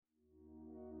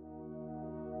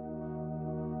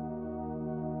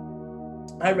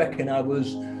I reckon I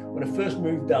was, when I first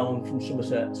moved down from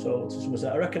Somerset, to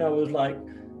Somerset, I reckon I was like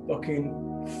fucking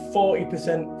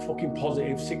 40% fucking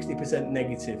positive, 60%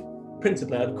 negative.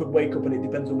 Principally, I could wake up and it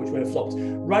depends on which way it flops.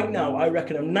 Right now, I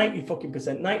reckon I'm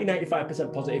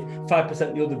 95% positive,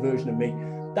 5% the other version of me.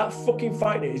 That fucking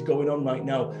fight that is going on right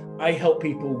now, I help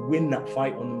people win that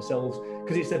fight on themselves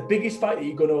because it's the biggest fight that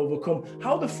you're going to overcome.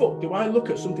 How the fuck do I look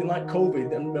at something like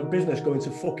COVID and my business going to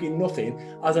fucking nothing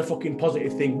as a fucking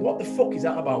positive thing? What the fuck is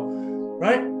that about,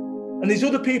 right? And these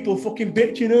other people fucking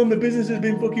bitching, oh, my business has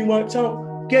been fucking wiped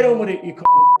out. Get on with it, you cunt.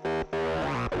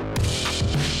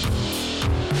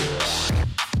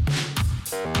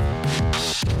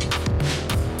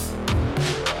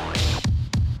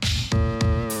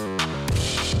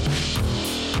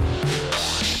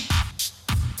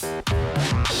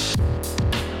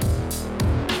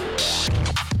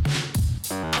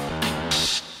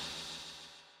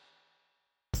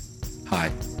 Hi,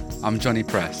 I'm Johnny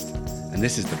Prest, and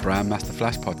this is the Brand Master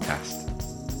Flash podcast.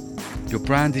 Your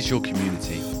brand is your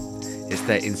community. It's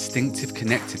their instinctive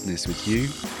connectedness with you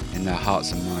in their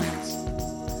hearts and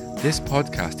minds. This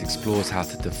podcast explores how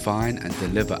to define and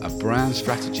deliver a brand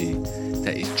strategy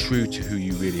that is true to who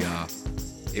you really are.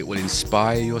 It will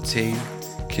inspire your team,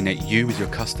 connect you with your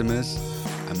customers,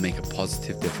 and make a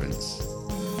positive difference.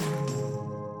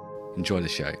 Enjoy the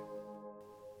show.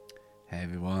 Hey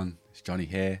everyone, it's Johnny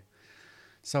here.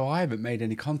 So I haven't made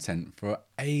any content for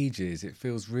ages. It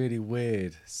feels really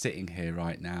weird sitting here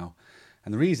right now.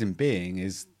 And the reason being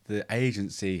is the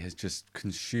agency has just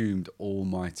consumed all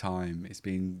my time. It's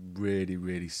been really,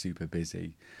 really super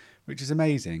busy, which is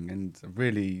amazing. And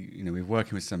really, we're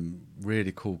working with some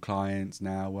really cool clients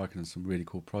now, working on some really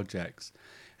cool projects.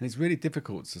 And it's really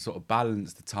difficult to sort of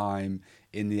balance the time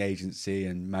in the agency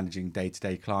and managing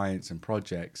day-to-day clients and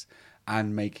projects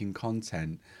and making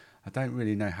content. I don't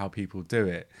really know how people do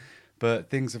it, but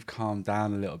things have calmed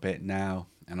down a little bit now,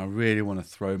 and I really want to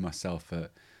throw myself at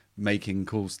making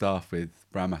cool stuff with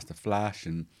Brandmaster Flash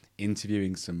and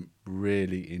interviewing some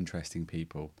really interesting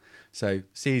people. So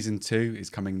season 2 is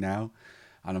coming now,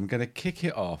 and I'm going to kick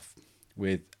it off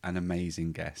with an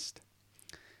amazing guest,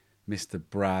 Mr.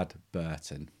 Brad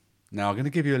Burton. Now, I'm going to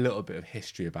give you a little bit of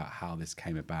history about how this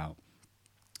came about.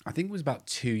 I think it was about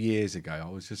 2 years ago.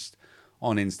 I was just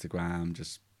on Instagram,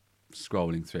 just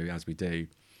scrolling through as we do,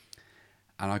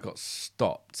 and I got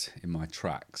stopped in my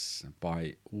tracks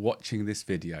by watching this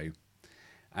video,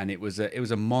 and it was a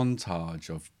montage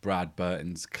of Brad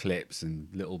Burton's clips and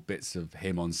little bits of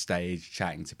him on stage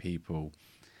chatting to people.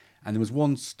 And there was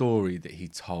one story that he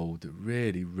told that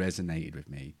really resonated with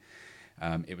me.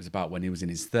 It was about when he was in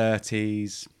his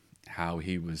 30s, how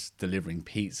he was delivering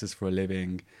pizzas for a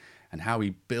living, and how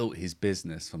he built his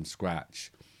business from scratch.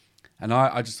 And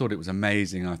I just thought it was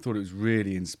amazing. I thought it was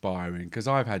really inspiring because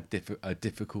I've had a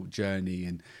difficult journey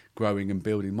in growing and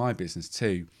building my business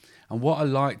too. And what I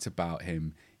liked about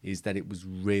him is that it was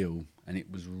real and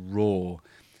it was raw,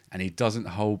 and he doesn't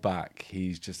hold back.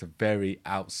 He's just a very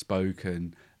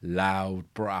outspoken,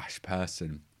 loud, brash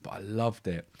person. But I loved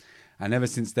it. And ever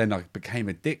since then, I became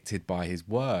addicted by his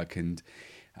work. And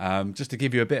just to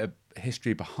give you a bit of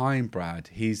history behind Brad,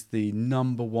 he's the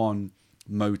 #1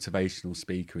 motivational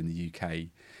speaker in the UK,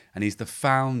 and he's the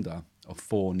founder of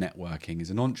 4 Networking.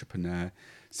 He's an entrepreneur.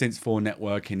 Since 4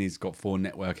 Networking, he's got 4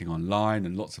 Networking Online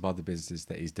and lots of other businesses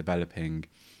that he's developing,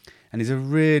 and he's a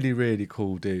really, really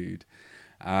cool dude.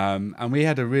 And we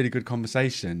had a really good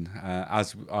conversation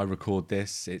as I record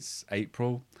this. It's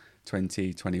April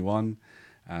 2021,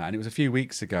 and it was a few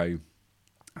weeks ago.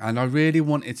 And I really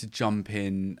wanted to jump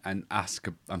in and ask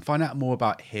and find out more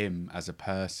about him as a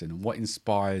person and what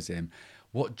inspires him,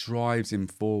 what drives him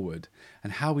forward,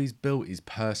 and how he's built his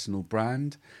personal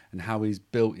brand and how he's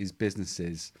built his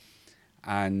businesses.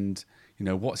 And,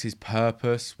 what's his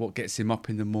purpose? What gets him up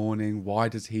in the morning? Why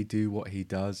does he do what he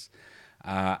does?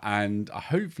 And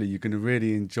hopefully you're going to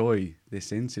really enjoy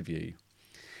this interview.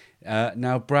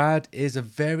 Now, Brad is a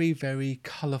very, very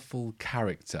colourful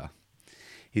character.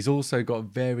 He's also got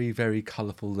very, very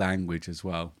colourful language as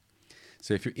well.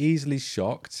 So if you're easily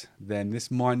shocked, then this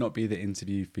might not be the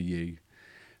interview for you.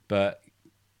 But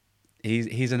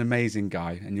he's an amazing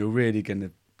guy, and you're really going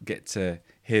to get to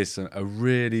hear a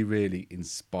really, really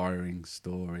inspiring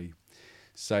story.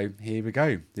 So here we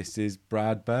go. This is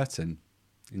Brad Burton.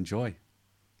 Enjoy.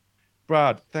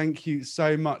 Brad, thank you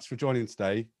so much for joining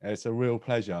today. It's a real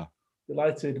pleasure.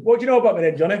 Delighted. What do you know about me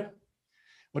then, Johnny?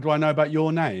 What do I know about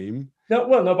your name? No,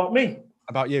 about me.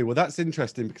 About you. Well, that's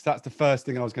interesting because that's the first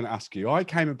thing I was going to ask you. I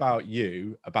came about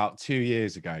you about 2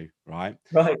 years ago, right?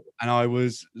 Right. And I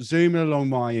was zooming along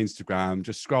my Instagram,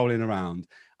 just scrolling around,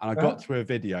 and I got through a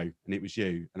video and it was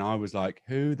you. And I was like,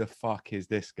 who the fuck is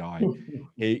this guy?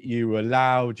 You were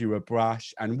loud, you were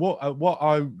brash. And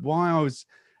why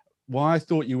I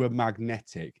thought you were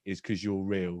magnetic is because you're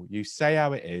real. You say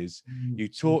how it is. You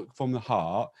talk from the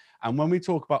heart. And when we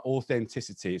talk about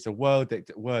authenticity, it's a word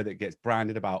that gets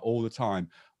branded about all the time.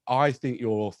 I think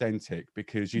you're authentic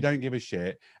because you don't give a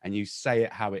shit and you say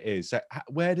it how it is. So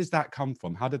where does that come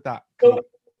from? How did that come?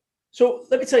 So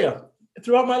let me tell you,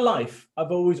 throughout my life,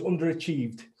 I've always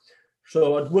underachieved.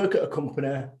 So I'd work at a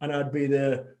company and I'd be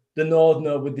the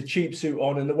northerner with the cheap suit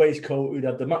on and the waistcoat who'd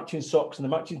have the matching socks and the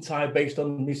matching tie based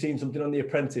on me seeing something on The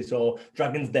Apprentice or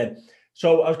Dragon's Den.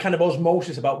 So I was kind of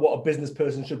osmosis about what a business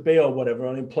person should be or whatever,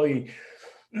 an employee.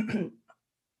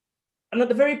 And at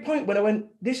the very point when I went,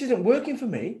 this isn't working for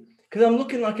me because I'm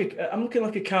looking like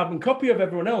a carbon copy of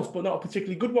everyone else, but not a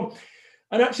particularly good one.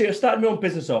 And actually, I started my own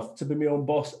business off to be my own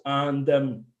boss. And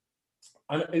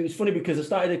it was funny because I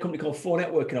started a company called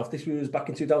 4Networking off. This was back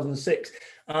in 2006.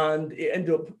 And it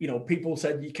ended up, people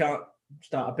said you can't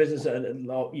start a business and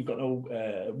you've got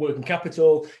no working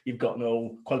capital, you've got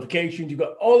no qualifications, you've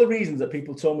got all the reasons that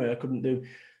people told me I couldn't do.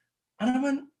 And I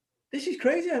went, this is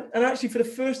crazy. And actually, for the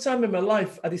first time in my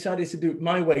life, I decided to do it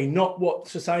my way, not what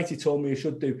society told me I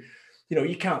should do.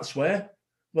 You can't swear.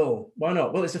 Well, why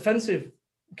not? Well, it's offensive.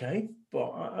 Okay,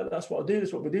 but that's what I do.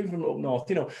 That's what we do from up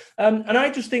north, And I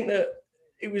just think that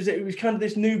it was kind of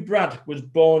this new Brad was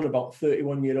born about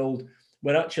 31-year-old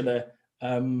when actually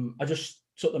I just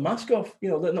took the mask off.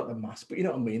 Not the mask, but you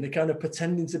know what I mean. They're kind of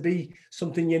pretending to be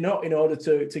something you're not in order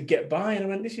to get by. And I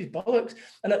went, this is bollocks.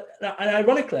 And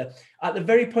ironically, at the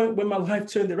very point when my life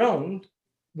turned around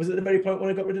was at the very point when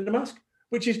I got rid of the mask.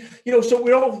 Which is, so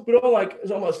we're all like,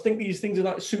 almost think these things are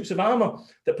like suits of armor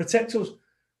that protect us.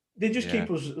 They just keep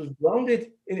us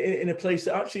grounded in a place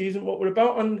that actually isn't what we're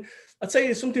about. And I'd say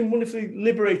there's something wonderfully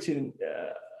liberating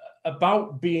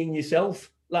about being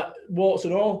yourself, like warts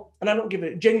and all. And I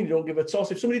genuinely don't give a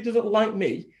toss. If somebody doesn't like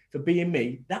me for being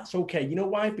me, that's okay. You know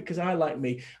why? Because I like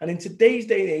me. And in today's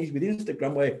day and age with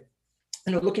Instagram, where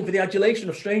looking for the adulation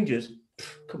of strangers,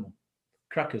 come on,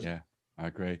 crackers. Yeah. I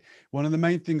agree. One of the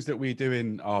main things that we do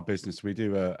in our business, we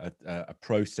do a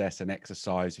process, an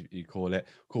exercise, you call it,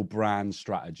 called brand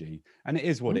strategy. And it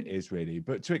is what it is really.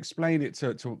 But to explain it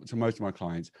to most of my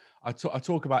clients, I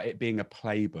talk about it being a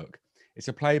playbook. It's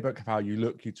a playbook of how you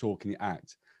look, you talk, and you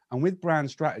act. And with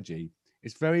brand strategy,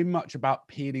 it's very much about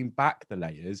peeling back the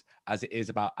layers as it is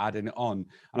about adding it on.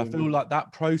 And I feel like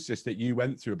that process that you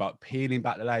went through about peeling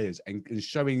back the layers and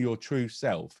showing your true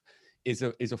self is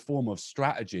a form of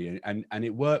strategy, and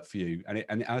it worked for you, and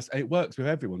it works with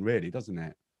everyone, really, doesn't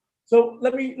it? So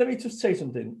let me just say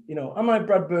something. Am I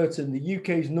Brad Burton, the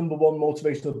UK's #1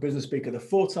 motivational business speaker, the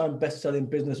 4-time best-selling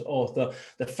business author,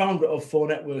 the founder of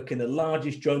 4Networking, the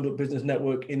largest joined-up business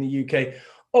network in the UK?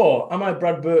 Or am I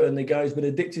Brad Burton, the guy who's been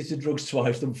addicted to drugs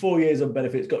twice, done 4 years on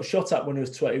benefits, got shot at when he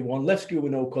was 21, left school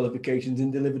with no qualifications,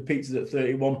 and delivered pizzas at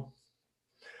 31?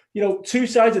 Two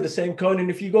sides of the same coin. And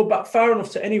if you go back far enough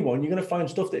to anyone, you're going to find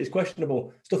stuff that is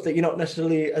questionable, stuff that you're not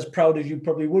necessarily as proud as you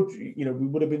probably would, we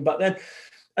would have been back then.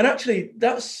 And actually,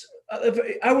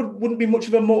 I wouldn't be much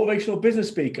of a motivational business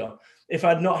speaker if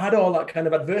I'd not had all that kind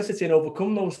of adversity and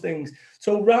overcome those things.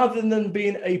 So rather than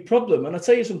being a problem, and I'll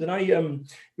tell you something, it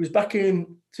was back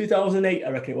in 2008, I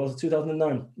reckon it was,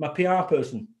 2009, my PR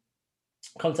person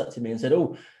contacted me and said,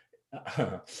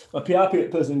 my PR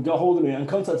person got hold of me and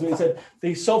contacted me and said,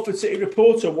 the Salford City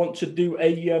Reporter want to do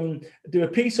a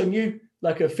piece on you,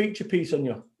 like a feature piece on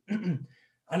you. And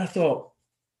I thought,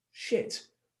 shit,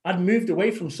 I'd moved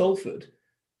away from Salford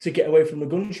to get away from the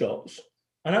gunshots.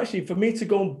 And actually, for me to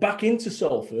go back into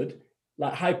Salford,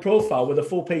 like high profile with a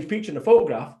full page picture and a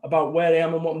photograph about where I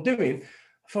am and what I'm doing,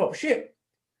 I thought, shit.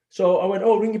 So I went,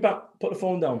 ring you back, put the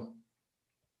phone down.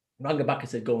 Rang her back and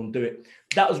said, go and do it.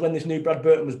 That was when this new Brad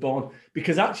Burton was born.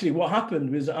 Because actually what happened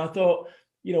was I thought,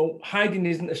 hiding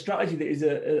isn't a strategy that is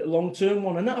a long-term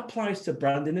one. And that applies to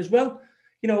branding as well.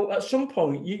 At some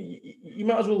point, you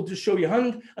might as well just show your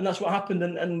hand. And that's what happened.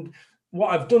 And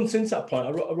what I've done since that point, I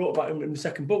wrote about it in the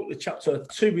second book, the chapter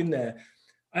 2 in there.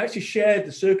 I actually shared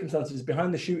the circumstances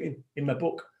behind the shooting in my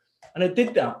book. And I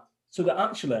did that so that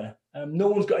actually no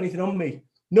one's got anything on me.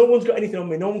 No one's got anything on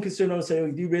me. No one can sit down and say,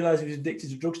 you do realize he was addicted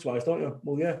to drugs twice, don't you?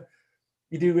 Well, yeah.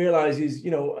 You do realize he's,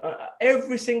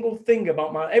 every single thing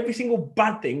about every single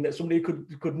bad thing that somebody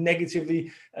could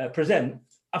negatively present,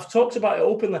 I've talked about it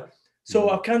openly. So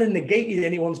I've kind of negated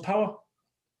anyone's power.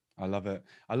 I love it.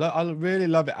 I really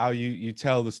love it how you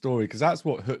tell the story, because that's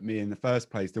what hooked me in the first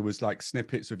place. There was like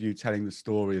snippets of you telling the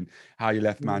story and how you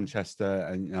left Manchester,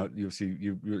 and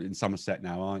you're in Somerset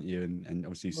now, aren't you? And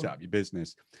obviously you set up your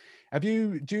business. Have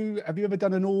you ever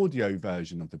done an audio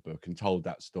version of the book and told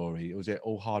that story, or is it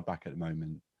all hardback at the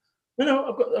moment?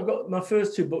 No, I've got my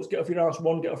first two books, Get Off Your Arse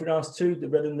 1, Get Off Your Arse 2, the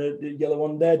red and the yellow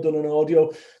one. They're done on audio.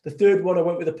 The third one I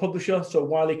went with a publisher, so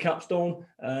Wiley Capstone,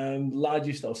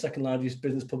 largest or second largest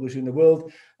business publisher in the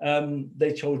world.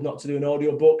 They chose not to do an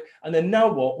audio book. And then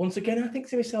now what? Once again, I think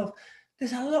to myself,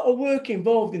 there's a lot of work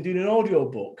involved in doing an audio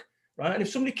book, right? And if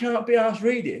somebody can't be arsed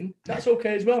reading, that's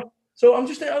okay as well. So I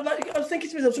was thinking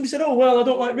to myself, somebody said, oh, well, I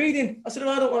don't like reading. I said,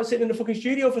 well, I don't like sitting in the fucking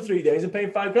studio for 3 days and paying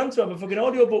 $5,000 to have a fucking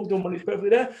audio book done when it's perfectly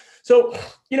there. So,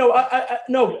 no,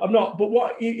 I'm not. But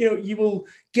what, you will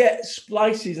get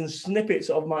splices and snippets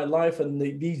of my life and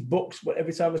these books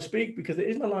every time I speak, because it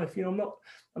is my life. I'm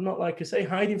not, like I say,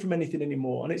 hiding from anything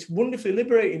anymore. And it's wonderfully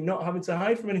liberating not having to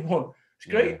hide from anyone. It's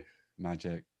great. Yeah,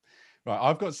 magic. Right,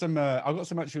 I've got some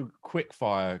actual quick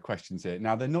fire questions here.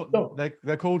 Now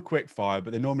they're called quick fire,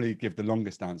 but they normally give the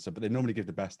longest answer, but they normally give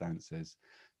the best answers.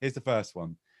 Here's the first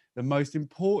one. The most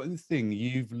important thing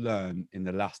you've learned in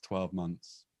the last 12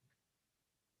 months?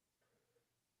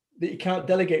 That you can't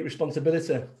delegate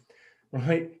responsibility,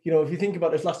 right? If you think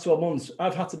about this last 12 months,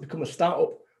 I've had to become a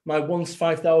startup. My once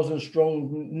 5,000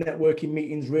 strong networking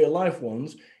meetings, real life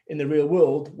ones in the real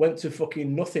world, went to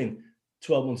fucking nothing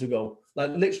 12 months ago.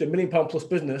 Like literally £1 million plus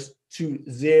business to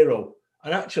zero.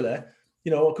 And actually, I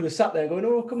could have sat there going,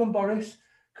 oh, come on, Boris,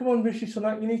 come on, Rishi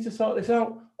Sunak, you need to sort this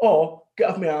out. Or get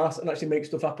off my ass and actually make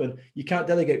stuff happen. You can't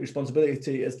delegate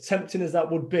responsibility. As tempting as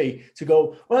that would be to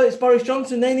go, well, it's Boris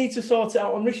Johnson, they need to sort it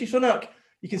out on Rishi Sunak.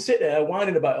 You can sit there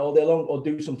whining about it all day long or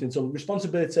do something. So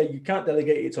responsibility, you can't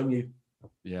delegate, it's on you.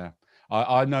 Yeah.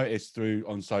 I noticed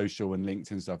on social and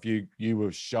LinkedIn stuff, you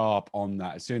were sharp on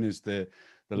that. As soon as the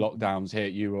lockdowns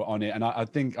hit, you were on it. And I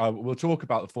think we'll talk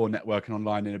about the 4 networking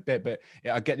online in a bit, but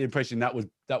I get the impression that was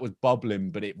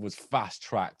bubbling, but it was fast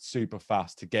tracked, super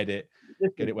fast to get it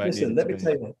where it needed to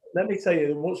be. Let me tell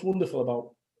you what's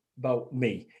wonderful about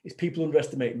me is people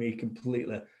underestimate me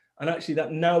completely. And actually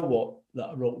that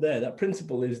I wrote there, that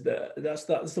principle is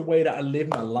that's the way that I live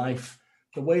my life.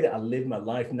 The way that I live my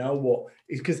life now what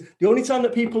is because the only time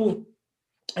that people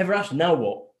ever ask now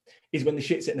what is when the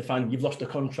shit's hitting the fan, you've lost a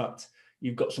contract.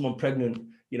 You've got someone pregnant,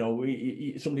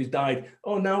 somebody's died.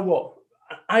 Oh, now what?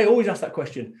 I always ask that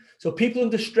question. So people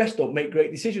under stress don't make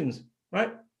great decisions,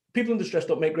 right? People under stress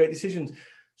don't make great decisions.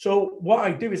 So what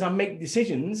I do is I make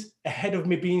decisions ahead of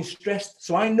me being stressed.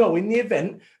 So I know in the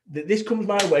event that this comes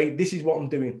my way, this is what I'm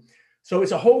doing. So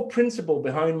it's a whole principle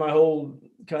behind my whole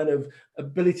kind of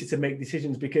ability to make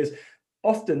decisions, because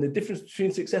often the difference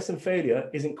between success and failure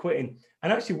isn't quitting.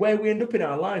 And actually where we end up in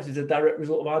our lives is a direct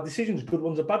result of our decisions, good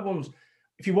ones or bad ones.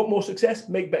 If you want more success,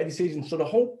 make better decisions. So the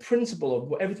whole principle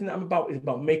of everything that I'm about is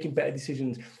about making better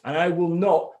decisions. And I will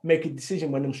not make a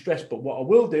decision when I'm stressed. But what I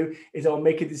will do is I'll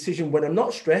make a decision when I'm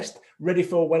not stressed, ready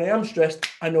for when I am stressed.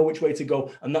 I know which way to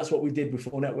go. And that's what we did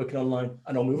before networking online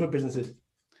and on with other businesses.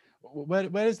 Where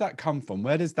does that come from?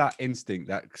 Where does that instinct,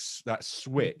 that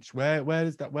switch, where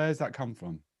does that come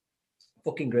from?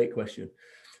 Fucking great question.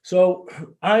 So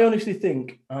I honestly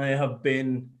think I have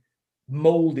been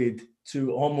molded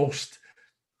to almost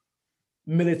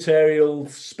military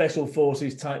special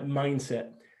forces type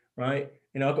mindset, right?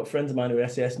 I've got friends of mine who are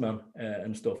SAS man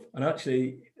and stuff. And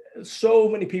actually, so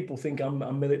many people think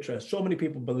I'm military. So many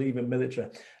people believe in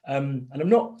military. And I'm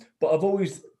not, but I've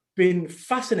always been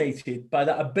fascinated by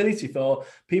that ability for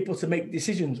people to make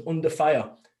decisions under fire,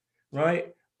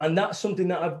 right? And that's something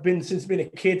that I've been since being a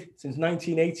kid, since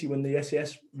 1980 when the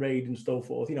SAS raid and so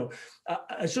forth.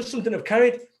 It's just something I've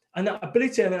carried, and that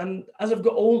ability. And as I've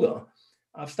got older,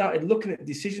 I've started looking at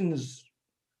decisions.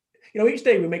 Each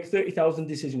day we make 30,000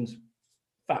 decisions.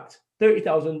 Fact,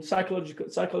 30,000. Psychology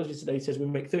today says we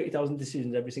make 30,000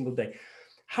 decisions every single day.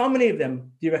 How many of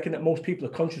them do you reckon that most people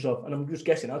are conscious of? And I'm just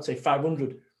guessing, I'd say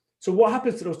 500. So what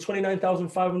happens to those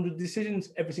 29,500 decisions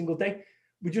every single day?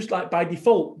 We just by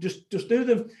default, just do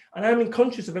them. And I'm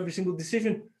unconscious of every single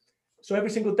decision. So every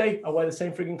single day I wear the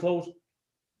same frigging clothes,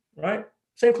 right?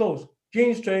 Same clothes,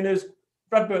 jeans, trainers,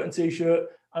 Brad Burton t-shirt,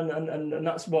 and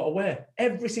that's what I wear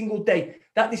every single day.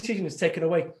 That decision is taken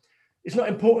away. It's not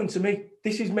important to me.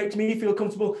 This makes me feel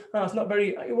comfortable. It's not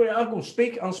very. I'm going to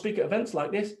speak. I'll speak at events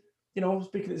like this.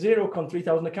 Speaking at Xerocon,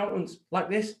 3,000 accountants like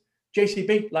this,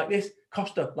 JCB like this,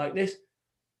 Costa like this,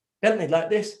 Bentley like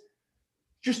this.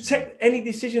 Just take any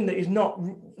decision that is not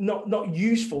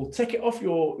useful. Take it off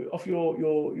your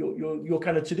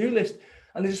kind of to-do list,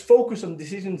 and just focus on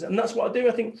decisions. And that's what I do.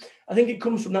 I think it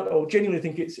comes from that. I genuinely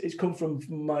think it's come from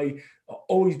my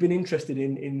always been interested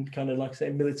in kind of like say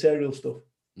military stuff.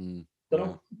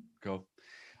 Cool.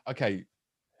 Okay,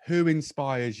 who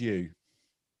inspires you?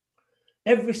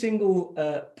 Every single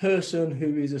person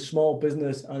who is a small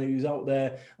business and who's out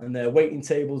there and they're waiting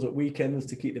tables at weekends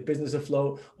to keep the business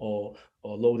afloat, or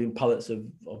loading pallets of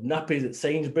nappies at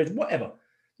Sainsbury's, whatever.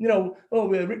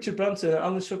 We're Richard Branson and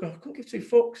Alan Sugar. I couldn't give two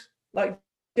fucks. Like,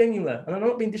 genuinely. And I'm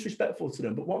not being disrespectful to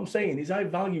them, but what I'm saying is I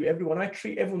value everyone. I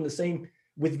treat everyone the same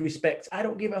with respect. I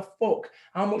don't give a fuck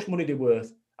how much money they're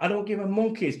worth. I don't give a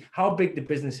monkeys how big the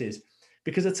business is.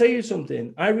 Because I tell you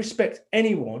something, I respect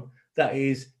anyone that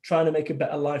is trying to make a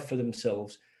better life for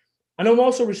themselves. And I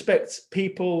also respect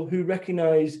people who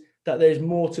recognize that there's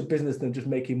more to business than just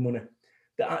making money.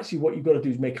 That actually what you've got to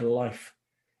do is make a life.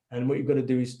 And what you've got to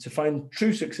do is to find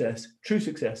true success.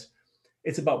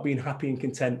 It's about being happy and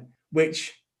content,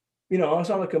 which, I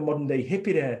sound like a modern day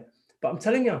hippie there. But I'm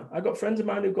telling you, I've got friends of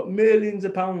mine who've got millions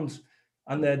of pounds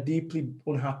and they're deeply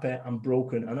unhappy and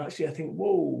broken. And actually, I think,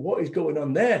 whoa, what is going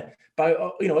on there? By,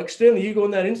 externally, you go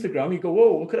on their Instagram, you go,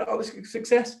 whoa, look at all this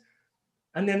success.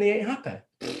 And then they ain't happy.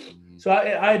 So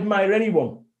I admire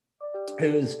anyone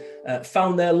who's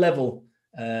found their level,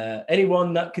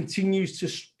 anyone that continues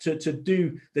to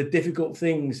do the difficult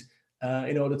things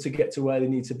in order to get to where they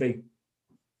need to be.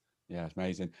 Yeah, it's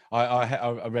amazing.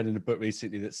 I read in a book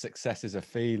recently that success is a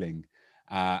feeling.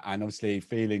 And obviously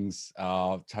feelings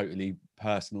are totally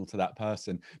personal to that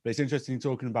person. But it's interesting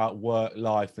talking about work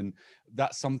life, and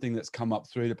that's something that's come up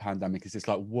through the pandemic, is this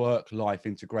like work life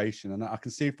integration. And I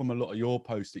can see from a lot of your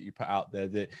posts that you put out there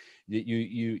that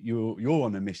you're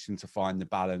on a mission to find the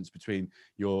balance between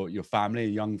your family,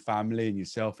 young family, and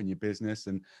yourself and your business.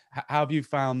 And how have you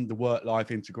found the work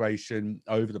life integration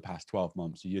over the past 12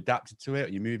 months? Are you adapted to it?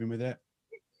 Are you moving with it?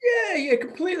 Yeah,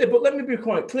 completely. But let me be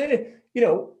quite clear.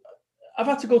 I've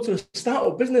had to go to a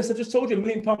startup business. I just told you, £1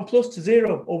 million plus to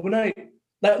zero overnight.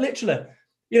 Like literally,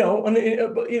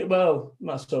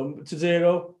 my son to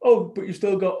zero. Oh, but you've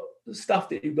still got staff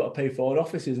that you've got to pay for, and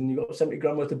offices, and you've got 70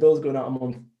 grand worth of bills going out a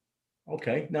month.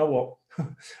 Okay, now what?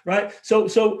 Right.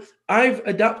 So I've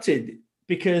adapted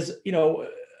because,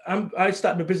 I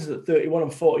started my business at 31. I'm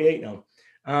 48 now.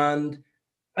 And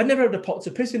I'd never had a pot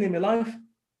to piss in my life.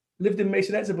 Lived in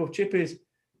Masonette's above Chippies,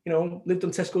 lived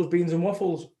on Tesco's beans and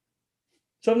waffles.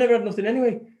 So I've never had nothing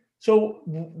anyway. So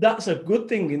that's a good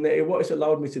thing in that what it's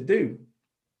allowed me to do.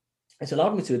 It's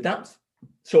allowed me to adapt.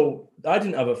 So I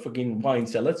didn't have a fucking wine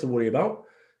cellar to worry about.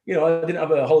 I didn't have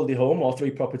a holiday home or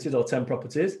 3 properties or 10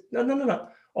 properties. No.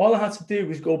 All I had to do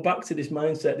was go back to this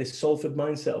mindset, this Salford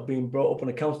mindset of being brought up on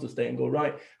a council estate and go,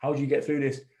 right, how do you get through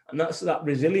this? And that's that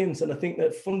resilience. And I think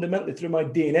that fundamentally through my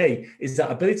DNA is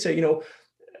that ability.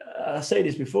 I say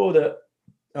this before, that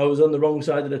I was on the wrong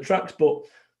side of the tracks, but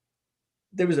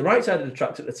there was the right side of the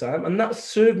tracks at the time, and that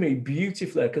served me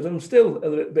beautifully because I'm still a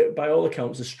little bit, by all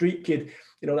accounts, a street kid.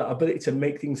 That ability to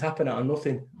make things happen out of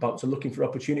nothing, about to looking for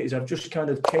opportunities. I've just kind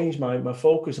of changed my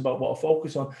focus about what I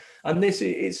focus on, and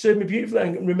it served me beautifully.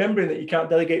 And remembering that you can't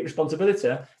delegate responsibility,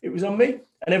 it was on me,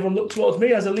 and everyone looked towards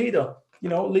me as a leader.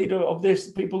 Leader of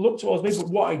this, people looked towards me. But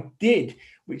what I did,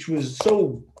 which was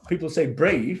so people say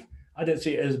brave, I didn't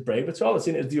see it as brave at all. I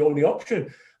seen it as the only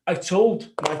option. I told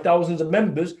my thousands of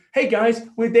members, hey guys,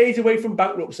 we're days away from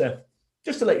bankruptcy.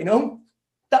 Just to let you know,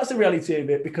 that's the reality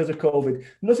of it because of COVID.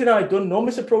 Nothing I'd done, no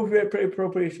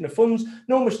misappropriation of funds,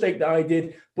 no mistake that I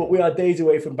did, but we are days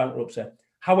away from bankruptcy.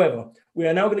 However, we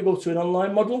are now going to go to an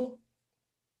online model.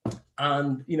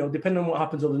 And, depending on what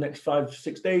happens over the next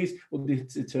 5-6 days, will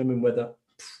determine whether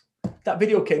that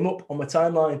video came up on my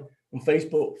timeline on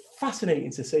Facebook.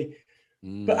 Fascinating to see.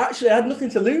 But actually, I had nothing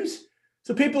to lose.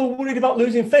 So people are worried about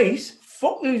losing face.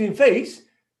 Fuck losing face.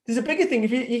 There's a bigger thing.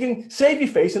 If you can save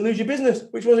your face and lose your business,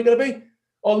 which one's it going to be?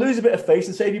 Or lose a bit of face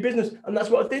and save your business. And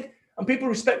that's what I did. And people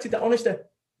respected that honesty.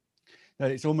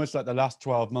 It's almost like the last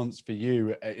 12 months for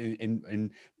you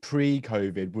in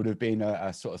pre-COVID would have been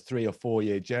a sort of 3 or 4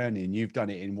 year journey, and you've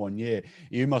done it in 1 year.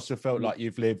 You must have felt like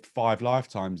you've lived 5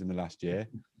 lifetimes in the last year.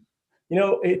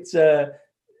 It's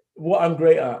what I'm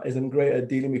great at is I'm great at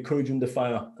dealing with courage under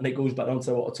fire. And it goes back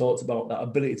onto what I talked about, that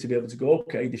ability to be able to go,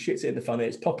 okay, the shit's hitting the fan,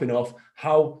 it's popping off.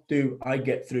 How do I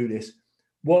get through this?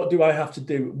 What do I have to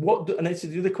do? And it's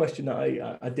the other question that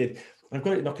I did. I've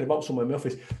got it knocking about somewhere in my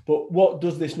office. But what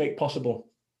does this make possible?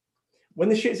 When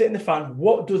the shit's hitting the fan,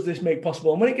 what does this make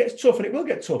possible? And when it gets tough, and it will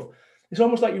get tough, it's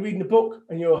almost like you're reading a book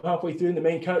and you're halfway through and the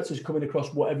main character's coming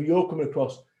across whatever you're coming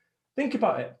across. Think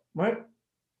about it, right?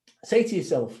 Say to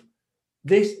yourself,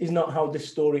 this is not how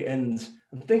this story ends.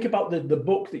 And think about the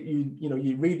book that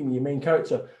you're reading, your main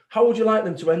character. How would you like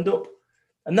them to end up?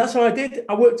 And that's how I did.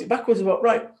 I worked it backwards about,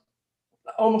 right,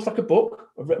 almost like a book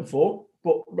I've written for,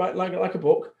 but right, like a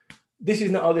book. This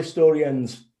is not how this story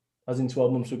ends, as in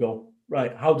 12 months ago.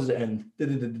 right, how does it end?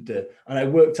 And I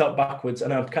worked out backwards,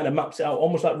 and I've kind of mapped it out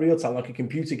almost like real time, like a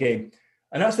computer game.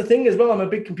 And that's the thing as well. I'm a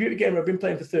big computer gamer. I've been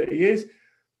playing for 30 years.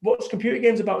 What's computer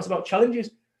games about? It's about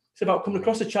challenges. It's about coming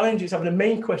across a challenge. It's having a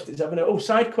main quest. It's having a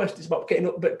side quest. It's about getting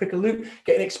up, pick a loot,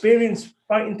 getting experience,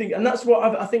 fighting things. And that's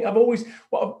what I think I've always,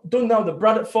 what I've done now. The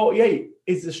Brad at 48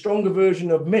 is the stronger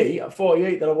version of me at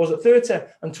 48 than I was at 30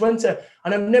 and 20.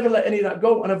 And I've never let any of that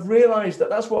go. And I've realized that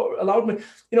that's what allowed me.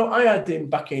 You know, I had him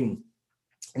back in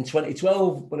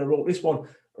 2012 when I wrote this one.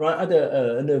 Right, I had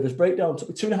a nervous breakdown. It took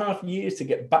me 2.5 years to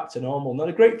get back to normal. Now,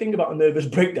 the great thing about a nervous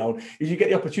breakdown is you get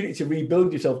the opportunity to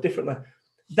rebuild yourself differently.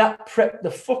 That prepped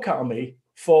the fuck out of me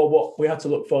for what we had to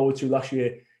look forward to last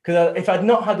year. Because if I'd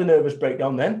not had a nervous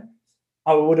breakdown then,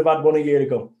 I would have had one a year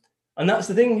ago. And that's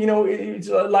the thing, you know, it's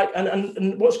like,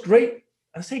 and what's great,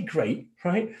 I say great,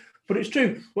 right? But it's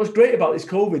true. What's great about this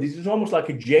COVID is it's almost like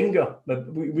a Jenga.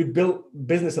 We built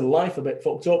business and life a bit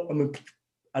fucked up, and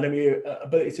we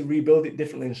ability to rebuild it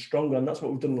differently and stronger. And that's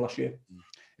what we've done last year.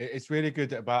 It's really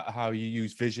good about how you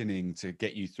use visioning to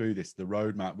get you through this, the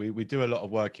roadmap. We do a lot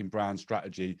of work in brand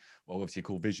strategy, what we obviously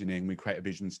call visioning. We create a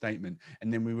vision statement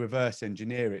and then we reverse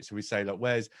engineer it. So we say, look,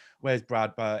 where's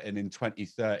Brad Burton in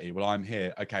 2030? Well, I'm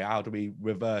here. Okay, how do we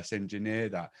reverse engineer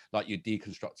that? Like you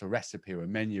deconstruct a recipe or a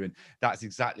menu. And that's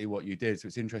exactly what you did. So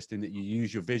it's interesting that you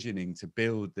use your visioning to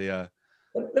build the...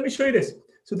 Let me show you this.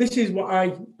 So this is what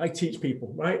I teach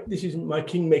people, right? This is my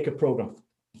Kingmaker program.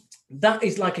 That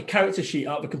is like a character sheet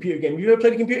out of a computer game. Have you ever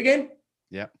played a computer game?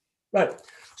 Yeah. Right.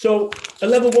 So a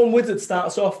level 1 wizard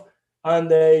starts off and,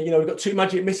 we've got 2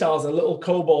 magic missiles and a little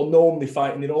kobold gnome they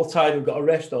fight, and then all tied we've got a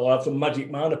rest or have some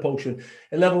magic mana potion.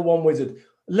 A level 1 wizard.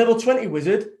 A level 20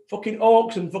 wizard, fucking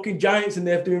orcs and fucking giants, and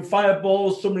they're doing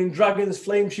fireballs, summoning dragons,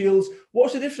 flame shields.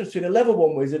 What's the difference between a level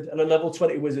 1 wizard and a level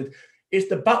 20 wizard? It's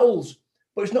the battles.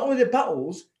 But it's not only the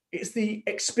battles, it's the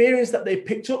experience that they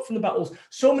picked up from the battles.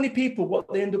 So many people,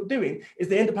 what they end up doing is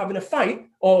they end up having a fight,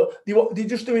 or they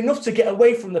just do enough to get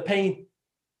away from the pain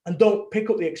and don't pick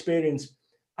up the experience.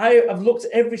 I have looked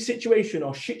at every situation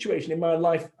in my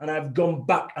life, and I've gone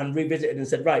back and revisited and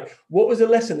said, right, what was the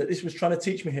lesson that this was trying to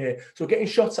teach me here? So getting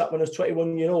shot at when I was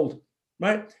 21 years old,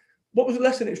 right? What was the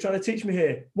lesson it was trying to teach me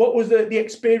here? What was the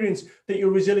experience that you're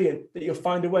resilient, that you'll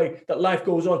find a way, that life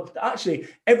goes on, that actually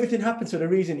everything happens for a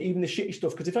reason, even the shitty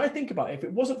stuff? Because if I think about it, if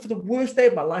it wasn't for the worst day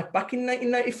of my life back in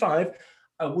 1995,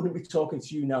 I wouldn't be talking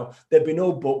to you now. There'd be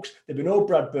no books, there'd be no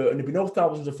Brad Burton, there'd be no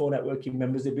thousands of phone networking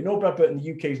members, there'd be no Brad Burton,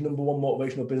 the UK's #1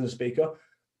 motivational business speaker.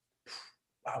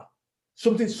 Wow.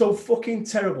 Something so fucking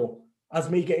terrible as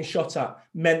me getting shot at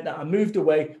meant that I moved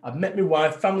away, I've met my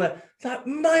wife, family. That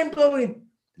mind-blowing.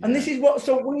 And this is what,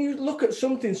 so when you look at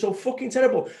something so fucking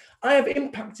terrible, I have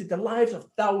impacted the lives of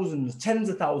thousands, tens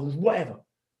of thousands, whatever.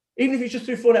 Even if it's just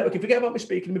through phone networking, forget about me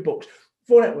speaking in my books,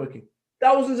 phone networking.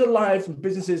 Thousands of lives and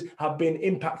businesses have been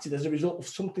impacted as a result of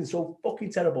something so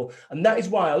fucking terrible. And that is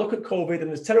why I look at COVID,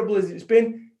 and as terrible as it's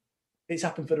been, it's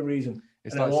happened for a reason.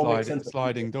 It's like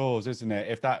sliding doors, isn't it?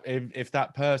 If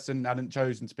that person hadn't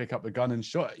chosen to pick up the gun and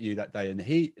shot at you that day, and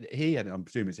he hadn't, I'm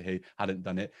presuming it's a he, hadn't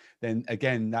done it, then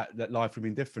again that life would have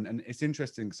been different. And it's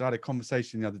interesting because I had a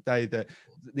conversation the other day that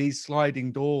these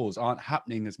sliding doors aren't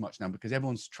happening as much now because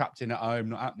everyone's trapped in at home,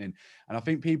 not happening. And I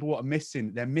think people what are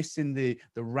missing, they're missing the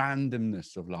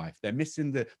randomness of life. They're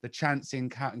missing the chance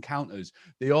encounters,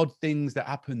 the odd things that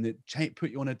happen that put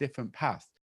you on a different path.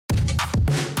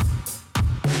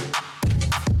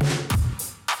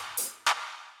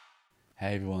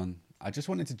 Hey everyone, I just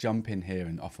wanted to jump in here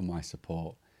and offer my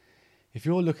support. If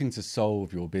you're looking to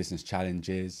solve your business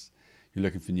challenges, you're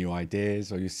looking for new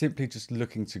ideas, or you're simply just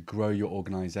looking to grow your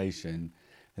organization,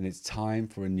 then it's time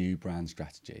for a new brand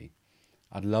strategy.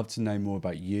 I'd love to know more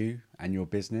about you and your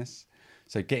business.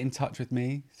 So get in touch with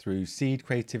me through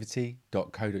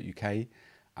seedcreativity.co.uk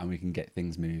and we can get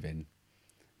things moving.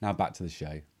 Now back to the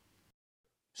show.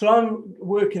 So I'm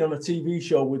working on a TV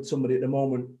show with somebody at the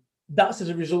moment. That's as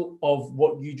a result of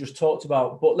what you just talked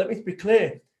about. But let me be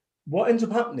clear. What ends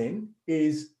up happening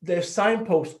is there's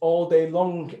signposts all day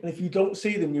long. And if you don't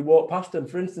see them, you walk past them.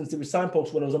 For instance, there were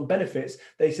signposts when I was on benefits.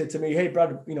 They said to me, hey,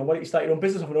 Brad, why don't you start your own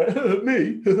business? I went,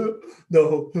 me?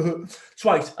 No.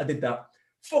 Twice I did that.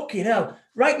 Fucking hell.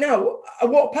 Right now, I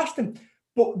walk past them.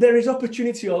 But there is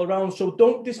opportunity all around, so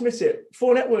don't dismiss it.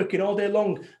 Phone networking all day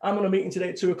long. I'm on a meeting today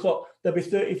at 2:00. There'll be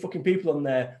 30 fucking people on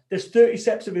there. There's 30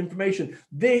 sets of information.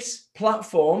 This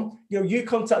platform, you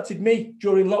contacted me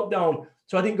during lockdown,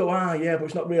 so I didn't go, yeah, but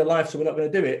it's not real life, so we're not going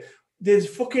to do it.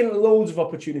 There's fucking loads of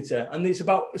opportunity, and it's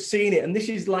about seeing it. And this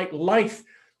is like life,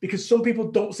 because some people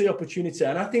don't see opportunity.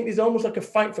 And I think there's almost like a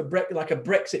fight like a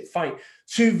Brexit fight,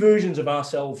 2 versions of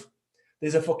ourselves.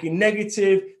 There's a fucking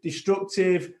negative,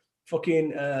 destructive,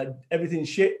 fucking everything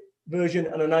shit version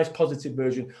and a nice positive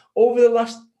version. Over the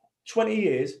last 20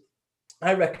 years,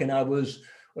 I reckon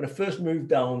when I first moved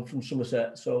down from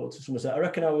Somerset, to Somerset, I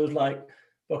reckon I was like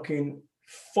fucking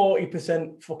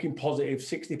 40% fucking positive,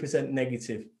 60%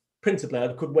 negative. Principally, I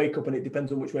could wake up and it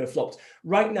depends on which way I flopped.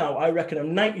 Right now, I reckon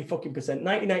I'm 90 fucking percent,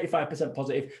 95%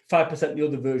 positive, 5% the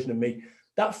other version of me.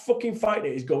 That fucking fight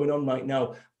that is going on right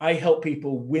now, I help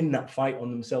people win that fight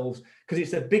on themselves because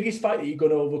it's the biggest fight that you're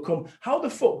going to overcome. How the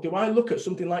fuck do I look at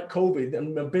something like COVID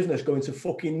and my business going to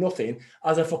fucking nothing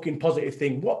as a fucking positive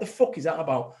thing? What the fuck is that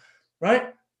about?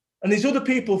 Right? And these other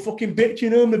people fucking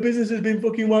bitching, oh, my business has been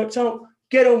fucking wiped out.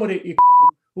 Get on with it, you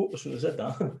oh, I shouldn't have said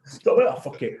that.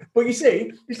 Fuck it. But you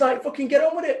see, it's like, fucking get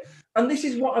on with it. And this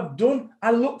is what I've done.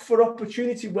 I look for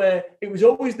opportunity where it was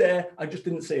always there. I just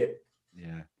didn't see it.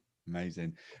 Yeah,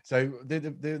 amazing. So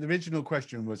the original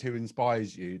question was who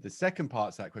inspires you? The second part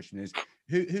of that question is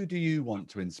who do you want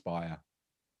to inspire?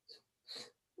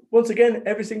 Once again,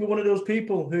 every single one of those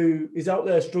people who is out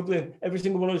there struggling, every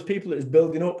single one of those people that is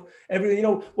building up, everything, you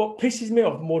know, what pisses me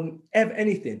off more than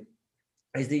anything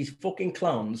is these fucking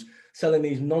clowns selling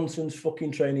these nonsense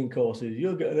fucking training courses.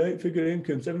 You'll get an 8-figure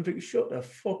income, 7-figure, shut the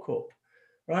fuck up,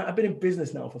 right? I've been in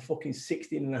business now for fucking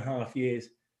 16 and a half years.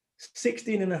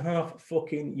 16 and a half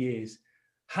fucking years.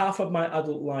 Half of my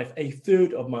adult life, a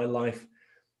third of my life.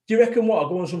 Do you reckon what? I'll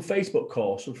go on some Facebook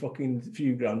course for fucking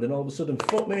few grand and all of a sudden,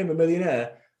 fuck me, I'm a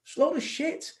millionaire. It's a load of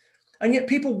shit. And yet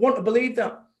people want to believe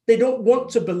that. They don't want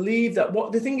to believe that.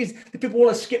 What the thing is, the people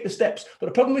want to skip the steps. But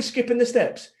the problem with skipping the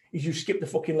steps is you skip the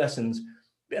fucking lessons.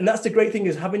 And that's the great thing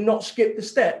is having not skipped the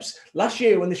steps. Last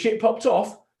year when the shit popped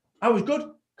off, I was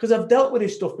good because I've dealt with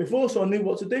this stuff before, so I knew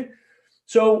what to do.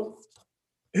 So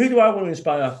who do I want to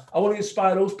inspire? I want to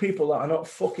inspire those people that are not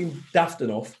fucking daft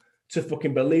enough to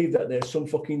fucking believe that there's some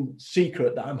fucking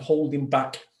secret that I'm holding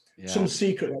back. Yeah. Some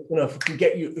secret that's going to fucking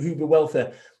get you uber wealthy.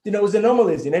 You know, there's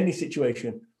anomalies in any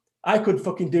situation. I could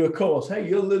fucking do a course. Hey,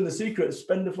 you'll learn the secret.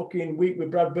 Spend a fucking week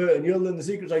with Brad Burton. You'll learn the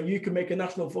secrets. Like you can make a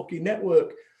national fucking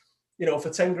network, you know, for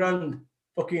 10 grand,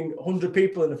 fucking 100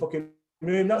 people in a fucking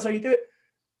room. That's how you do it.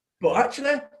 But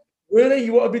actually, really,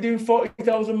 you want to be doing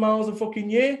 40,000 miles a fucking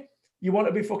year? You want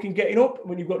to be fucking getting up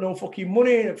when you've got no fucking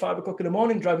money at 5 o'clock in the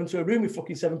morning, driving to a room with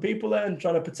fucking 7 people there and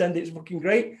trying to pretend it's fucking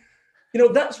great. You know,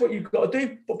 that's what you've got to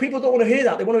do. But people don't want to hear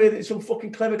that. They want to hear that it's some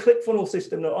fucking clever click funnel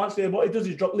system. No, actually, what it does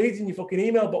is drop leads in your fucking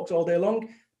email box all day long.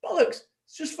 Bollocks.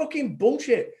 It's just fucking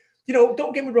bullshit. You know,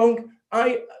 don't get me wrong.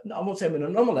 I won't say I'm an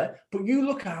anomaly, but you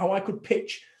look at how I could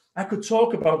pitch. I could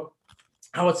talk about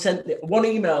how I'd sent one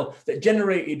email that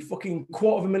generated fucking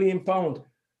 £250,000,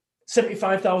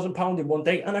 £75,000 in one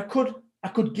day. And I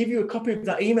could give you a copy of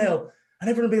that email. And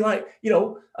everyone would be like, you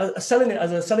know, selling it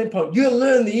as a selling point. You'll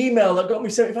learn the email that got me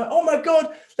 75. Oh my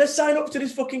God, let's sign up to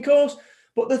this fucking course.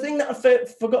 But the thing that I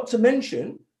forgot to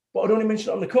mention, but I'd only mention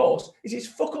it on the course, is it's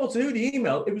fuck all to do the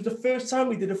email. It was the first time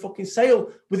we did a fucking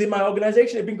sale within my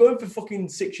organization. It'd been going for fucking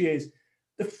 6 years.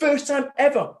 The first time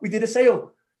ever we did a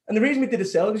sale. And the reason we did a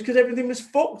sale was because everything was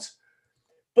fucked.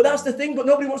 But that's the thing. But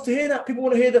nobody wants to hear that. People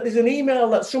want to hear that there's an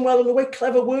email that's somewhere along the way,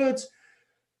 clever words.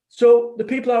 So the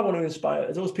people I want to inspire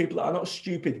are those people that are not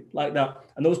stupid like that.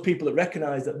 And those people that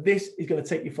recognize that this is going to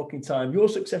take you fucking time. Your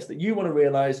success that you want to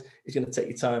realize is going to take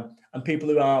you time. And people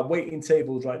who are waiting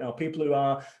tables right now, people who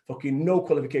are fucking no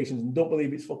qualifications and don't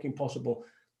believe it's fucking possible.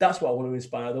 That's what I want to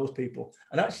inspire those people.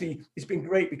 And actually, it's been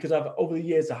great because over the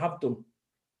years I have done,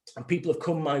 and people have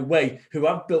come my way who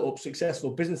have built up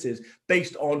successful businesses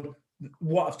based on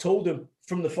what I've told them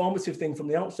from the formative thing from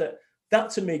the outset. That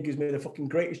to me gives me the fucking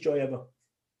greatest joy ever.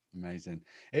 Amazing.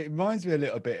 It reminds me a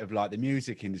little bit of like the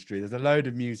music industry. There's a load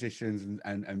of musicians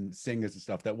and singers and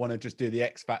stuff that want to just do the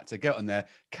X Factor, get on there,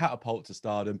 catapult to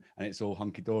stardom, and it's all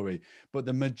hunky-dory. But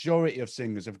the majority of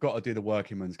singers have got to do the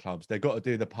working men's clubs. They've got to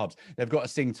do the pubs. They've got to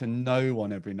sing to no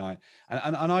one every night.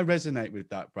 And I resonate with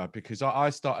that, Brad, because I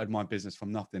started my business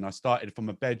from nothing. I started from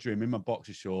a bedroom in my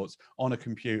boxer shorts on a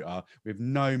computer with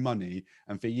no money.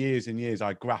 And for years and years,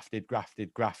 I grafted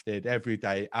every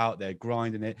day out there,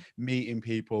 grinding it, meeting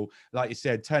people. Like you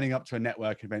said, turning up to a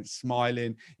network event,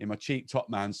 smiling in my cheap top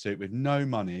man suit with no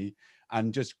money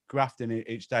and just grafting it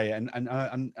each day. And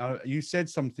you said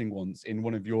something once in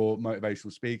one of your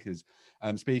motivational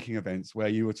speaking events where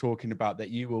you were talking about that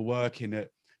you were working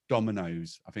at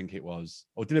Domino's, I think it was,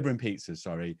 or delivering pizzas,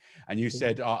 sorry. And you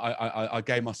said, I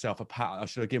gave myself a pat. I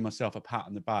should have given myself a pat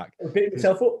on the back. Beat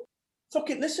yourself up.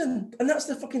 Fucking listen. And that's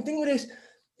the fucking thing with this.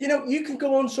 You know, you can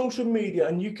go on social media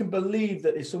and you can believe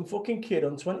that there's some fucking kid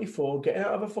on 24 getting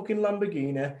out of a fucking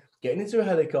Lamborghini, getting into a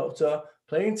helicopter,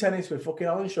 playing tennis with fucking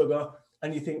Alan Sugar,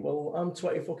 and you think, well, I'm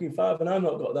 25 and I've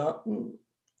not got that.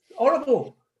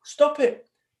 Horrible. Stop it.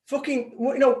 Fucking,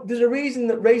 you know, there's a reason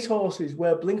that racehorses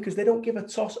wear blinkers. They don't give a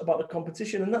toss about the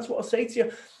competition. And that's what I say to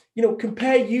you. You know,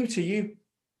 compare you to you.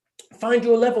 Find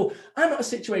your level. I'm at a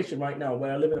situation right now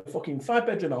where I live in a fucking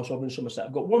 5-bedroom house over in Somerset.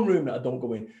 I've got one room that I don't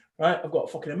go in, right? I've got a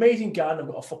fucking amazing garden.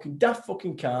 I've got a fucking daft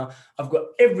fucking car. I've got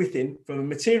everything from a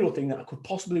material thing that I could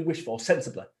possibly wish for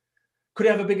sensibly. Could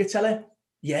I have a bigger telly?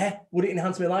 Yeah. Would it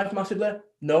enhance my life massively?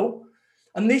 No.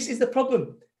 And this is the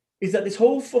problem, is that this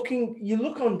whole fucking, you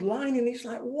look online and it's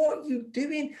like, what are you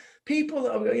doing? People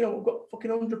that have, you know, got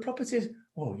fucking 100 properties.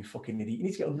 Oh, you fucking idiot. You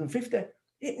need to get 150.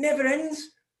 It never ends.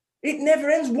 It never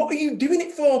ends. What are you doing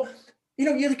it for? You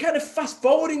know, you're kind of fast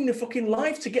forwarding the fucking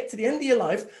life to get to the end of your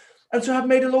life and to have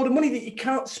made a load of money that you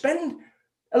can't spend,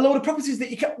 a load of properties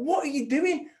that you can't. What are you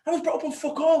doing? I was brought up on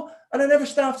fuck all and I never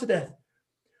starved to death.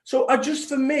 So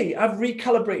for me, I've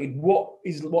recalibrated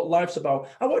what life's about.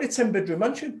 I wanted a 10-bedroom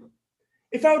mansion.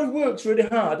 If I would have worked really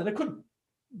hard and I could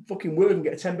fucking work and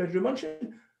get a 10-bedroom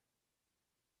mansion,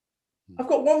 I've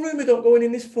got one room I don't go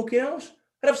in this fucking house.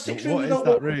 I'd have 6 rooms. What is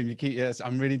that room? You keep, yes,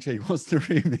 I'm really intrigued. What's the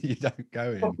room that you don't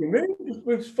go in? Fucking room,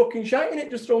 with fucking shite in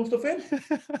it, just throwing stuff in.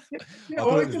 You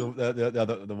know, I thought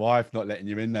it was the wife not letting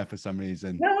you in there for some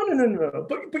reason. No.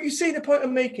 But you see, the point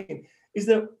I'm making is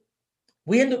that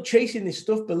we end up chasing this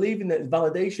stuff, believing that it's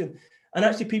validation. And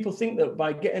actually, people think that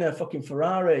by getting a fucking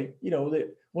Ferrari, you know,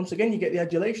 that once again, you get the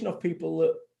adulation of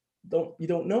people that you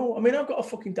don't know. I mean, I've got a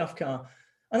fucking daft car.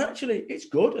 And actually, it's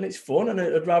good and it's fun. And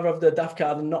I'd rather have the daft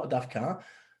car than not a daft car.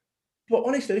 But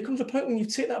honestly, there comes a point when you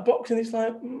tick that box and it's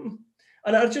like,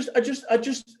 And I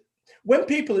just, when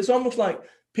people, it's almost like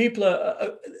people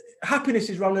happiness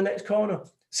is around the next corner.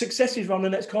 Success is around the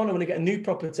next corner when they get a new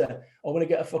property or when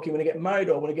they get married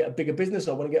or when they get a bigger business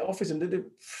or when they get office. And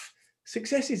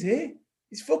success is here.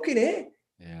 It's fucking here.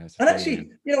 Yeah. And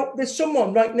actually, you know, there's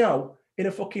someone right now in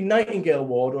a fucking Nightingale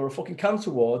ward or a fucking cancer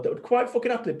ward that would quite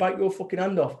fucking happily bite your fucking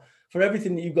hand off for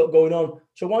everything that you've got going on.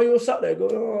 So while you're sat there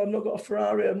going, oh, I've not got a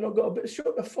Ferrari, I've not got a bit,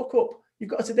 shut the fuck up. You've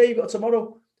got today, you've got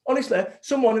tomorrow. Honestly,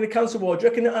 someone in a cancer ward, do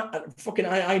you reckon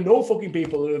I know fucking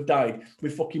people who have died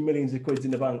with fucking millions of quid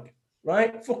in the bank,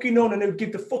 right? Fucking known, and they would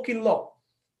give the fucking lot.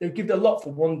 They would give the lot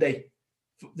for one day.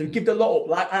 They would give the lot up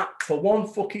like that for one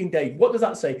fucking day. What does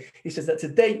that say? He says that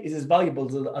today is as valuable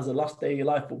as the last day of your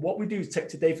life. But what we do is take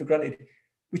today for granted.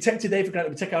 We take today for granted.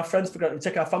 We take our friends for granted. We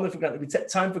take our family for granted. We take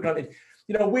time for granted.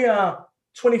 You know, we are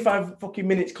 25 fucking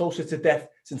minutes closer to death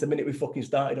since the minute we fucking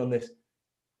started on this.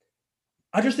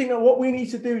 I just think that what we need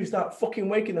to do is start fucking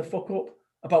waking the fuck up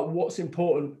about what's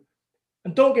important.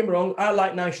 And don't get me wrong, I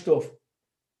like nice stuff.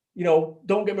 You know,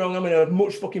 don't get me wrong, I'm in a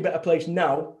much fucking better place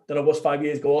now than I was 5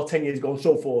 years ago or 10 years ago and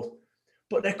so forth.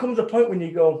 But there comes a point when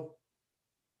you go,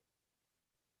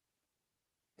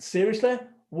 seriously?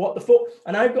 What the fuck?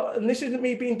 And this isn't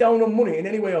me being down on money in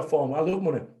any way or form. I love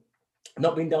money. I'm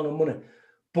not being down on money.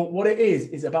 But what it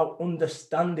is about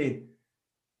understanding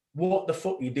what the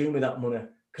fuck you're doing with that money.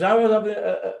 Because I was having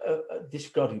this,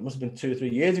 God, it must have been 2 or 3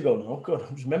 years ago now. God,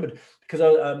 I just remembered. Because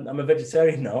I'm a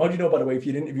vegetarian now. How do you know, by the way, if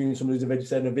you're interviewing someone who's a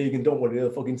vegetarian or vegan, don't worry,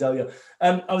 they'll fucking tell you.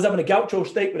 I was having a gaucho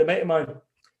steak with a mate of mine,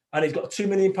 and he's got a £2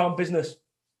 million business,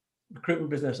 recruitment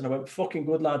business. And I went, fucking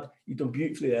good, lad. You've done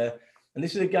beautifully there. And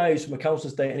this is a guy who's from a council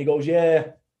estate, and he goes,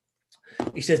 yeah.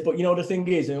 He says, but you know, the thing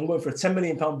is, I'm going for a £10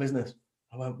 million business.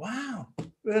 I went, wow,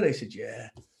 really? He said, yeah.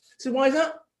 I said, why is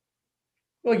that?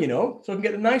 Well, you know, so I can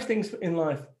get the nice things in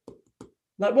life.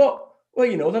 Like what? Well,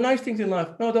 you know, the nice things in life.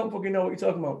 No, I don't fucking know what you're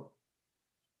talking about.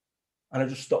 And I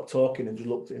just stopped talking and just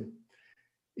looked at him.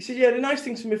 He said, yeah, the nice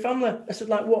things for my family. I said,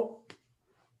 like what?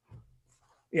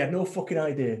 He had no fucking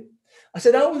idea. I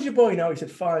said, how old's your boy now? He said,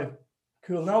 5.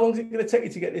 Cool. And how long is it going to take you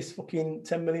to get this fucking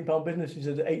 £10 million business? He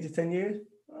said, 8 to 10 years.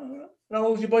 And how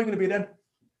old's your boy going to be then?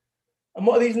 And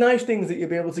what are these nice things that you'll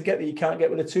be able to get that you can't get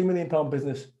with a £2 million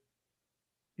business?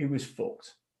 He was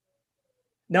fucked.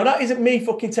 Now, that isn't me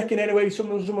fucking taking away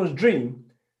someone's dream.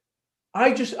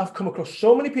 I've come across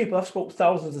so many people. I've spoke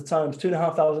thousands of times,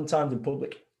 2,500 times in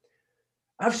public.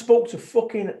 I've spoke to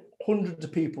fucking hundreds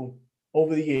of people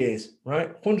over the years,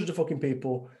 right? Hundreds of fucking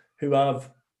people who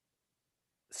have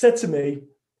said to me,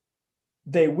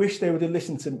 they wish they would have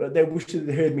listened to me, but they wish they'd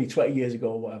heard me 20 years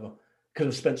ago or whatever. Because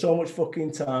I've spent so much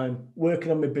fucking time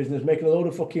working on my business, making a load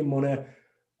of fucking money,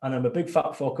 and I'm a big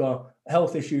fat fucker,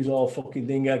 health issues, all fucking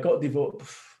thing. I got divorced,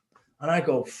 and I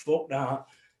go, fuck that.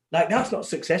 Like, that's not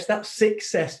success, that's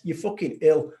success. You're fucking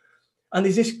ill. And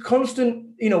there's this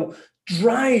constant, you know,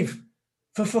 drive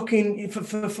for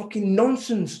fucking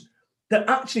nonsense that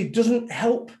actually doesn't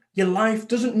help your life,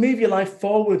 doesn't move your life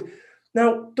forward.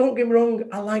 Now, don't get me wrong,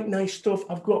 I like nice stuff.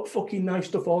 I've got fucking nice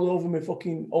stuff all over me,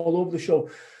 all over the show.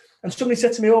 And somebody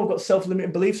said to me, oh, I've got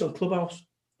self-limiting beliefs on Clubhouse.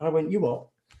 And I went, you what?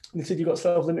 And they said, you got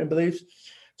self-limiting beliefs?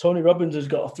 Tony Robbins has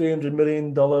got a $300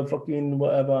 million fucking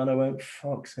whatever. And I went,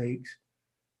 fuck's sakes.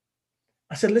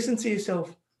 I said, listen to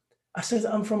yourself. I said,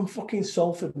 I'm from fucking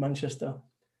Salford, Manchester.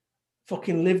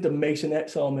 Fucking lived a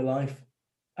Masonette all my life.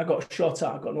 I got shot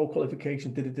at. I got no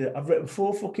qualification. I've written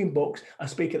 4 fucking books. I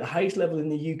speak at the highest level in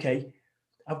the UK.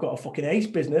 I've got a fucking ace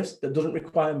business that doesn't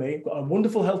require me. I've got a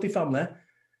wonderful, healthy family.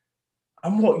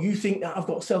 And what, you think that I've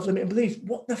got self-limiting beliefs?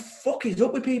 What the fuck is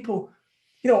up with people?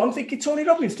 You know, I'm thinking Tony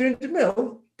Robbins, 300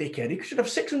 mil, dickhead, he should have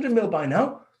 600 mil by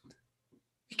now.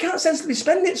 You can't sensibly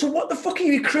spend it. So what the fuck are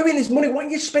you accruing this money? Why are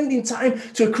you spending time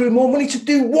to accrue more money to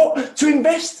do what? To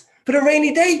invest for a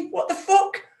rainy day? What the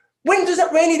fuck? When does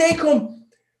that rainy day come?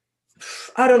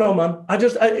 I don't know, man. I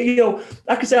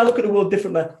can say I look at the world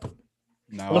differently.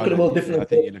 No, I look at the world differently. I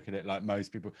think you look at it like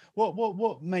most people.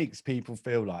 What makes people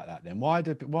feel like that then?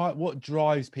 What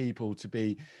drives people to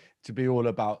be all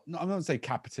about, I'm not going to say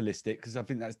capitalistic because I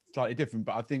think that's slightly different,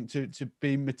 but I think to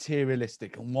be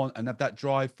materialistic and have that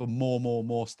drive for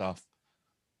more stuff?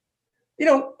 You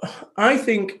know, I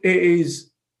think it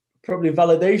is probably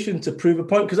validation to prove a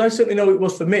point, because I certainly know it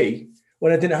was for me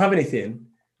when I didn't have anything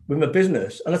with my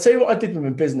business. And I'll tell you what I did with my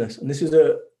business, and this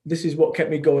is what kept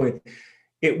me going.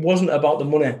 It wasn't about the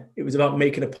money. It was about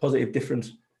making a positive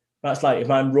difference. That's like,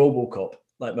 if I'm RoboCop,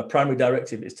 like my primary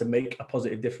directive is to make a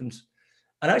positive difference.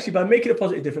 And actually, by making a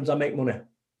positive difference, I make money.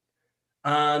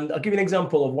 And I'll give you an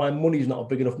example of why money is not a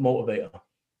big enough motivator,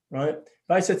 right? If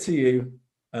I said to you,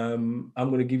 I'm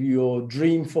going to give you your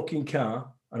dream fucking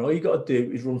car, and all you got to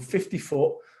do is run 50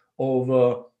 foot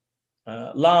over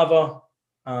lava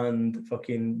and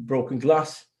fucking broken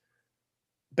glass,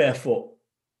 barefoot,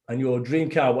 and your dream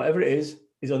car, whatever it is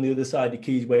on the other side, the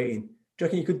keys waiting. Do you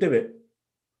reckon you could do it?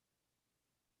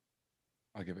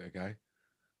 I'll give it a go.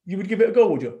 You would give it a go,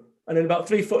 would you? And then about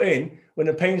 3 foot in, when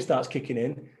the pain starts kicking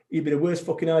in, it'd be the worst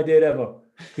fucking idea ever,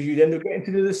 because you'd end up getting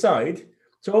to the other side.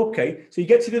 So, okay, so you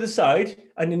get to the other side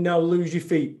and you now lose your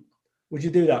feet. Would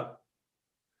you do that?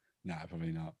 No,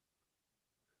 probably not.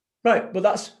 Right, but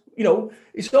that's,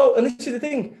 it's all, and this is the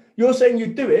thing. You're saying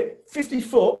you'd do it, 50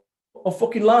 foot of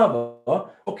fucking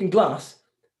lava, fucking glass,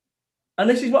 and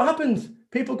this is what happens.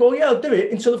 People go, yeah, I'll do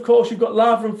it, until, of course, you've got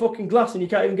lava and fucking glass and you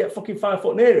can't even get fucking 5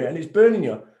 foot near it and it's burning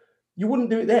you. You wouldn't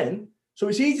do it then. So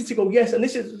it's easy to go, yes. And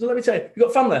so let me tell you, you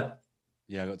got family?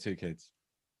 Yeah, I got 2 kids.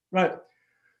 Right.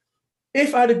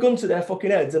 If I had a gun to their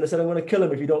fucking heads and I said, I'm going to kill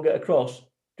them if you don't get across, do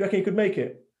you reckon you could make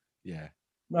it? Yeah.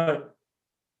 Right.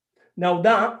 Now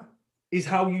that is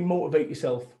how you motivate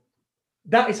yourself.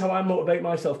 That is how I motivate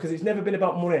myself, because it's never been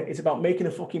about money. It's about making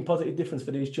a fucking positive difference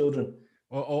for these children.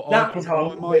 That is how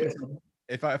I motivate myself.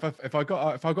 If I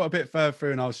got a bit further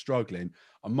through and I was struggling,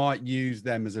 I might use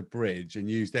them as a bridge and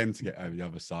use them to get over the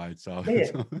other side. So yeah.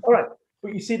 All right,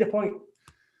 but you see the point.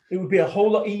 It would be a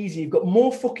whole lot easier. You've got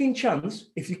more fucking chance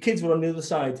if your kids were on the other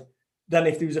side than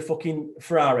if there was a fucking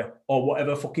Ferrari or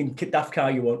whatever fucking daft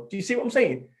car you want. Do you see what I'm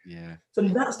saying? Yeah. So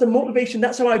that's the motivation.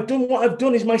 That's how I've done what I've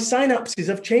done. Is my synapses,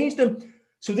 I've changed them.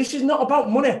 So this is not about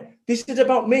money. This is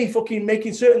about me fucking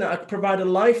making certain that I provide a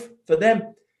life for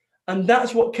them. And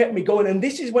that's what kept me going. And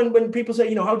this is when people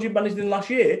say, how did you manage in the last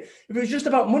year? If it was just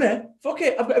about money, fuck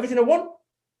it, I've got everything I want.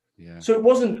 Yeah. So it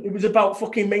was about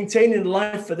fucking maintaining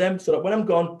life for them, so that when I'm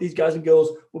gone, these guys and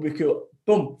girls will be cool.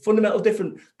 Boom, fundamental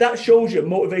different. That shows you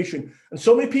motivation. And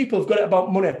so many people have got it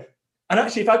about money. And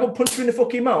actually, if I go punch you in the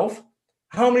fucking mouth,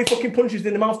 how many fucking punches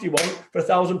in the mouth do you want for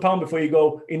 £1,000 before you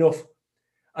go, enough?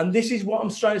 And this is what I'm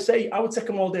trying to say. I would take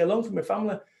them all day long for my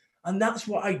family. And that's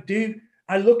what I do.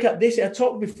 I look at this. I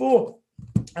talked before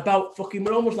about fucking,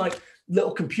 we're almost like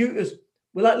little computers.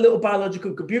 We're like little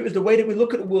biological computers. The way that we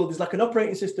look at the world is like an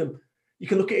operating system. You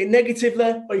can look at it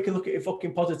negatively or you can look at it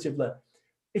fucking positively.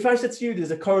 If I said to you,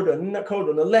 there's a corridor, and in that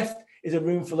corridor on the left is a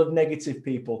room full of negative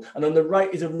people, and on the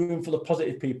right is a room full of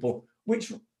positive people,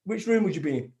 which room would you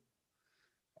be in?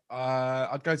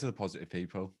 I'd go to the positive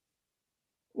people.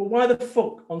 Well, why the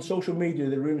fuck on social media are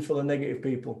the rooms full of negative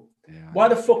people? Yeah. Why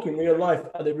the fuck in real life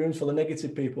are there rooms full of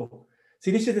negative people?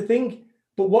 See, this is the thing.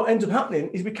 But what ends up happening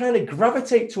is we kind of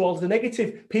gravitate towards the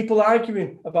negative. People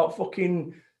arguing about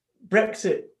fucking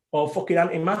Brexit or fucking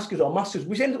anti-maskers or maskers.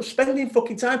 We end up spending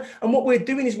fucking time. And what we're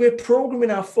doing is we're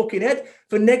programming our fucking head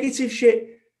for negative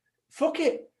shit. Fuck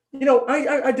it.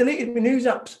 I deleted my news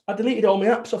apps. I deleted all my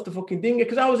apps off the fucking dinger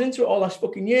because I was into it all last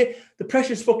fucking year. The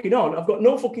pressure's fucking on. I've got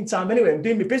no fucking time anyway. I'm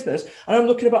doing my business and I'm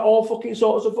looking about all fucking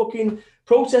sorts of fucking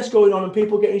protests going on and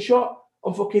people getting shot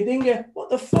on fucking dinger. What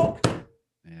the fuck?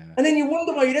 Yeah. And then you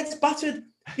wonder why your head's battered.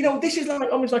 You know, this is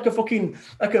like almost like a fucking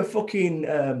like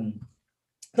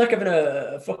having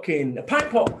a pint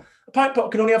pot. A pint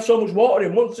pot can only have so much water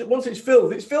in. Once it's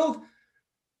filled, it's filled.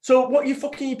 So what you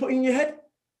put in your head?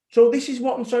 So this is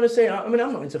what I'm trying to say. I mean,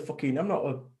 I'm not a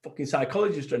fucking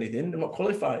psychologist or anything. I'm not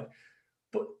qualified.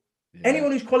 But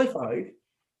anyone who's qualified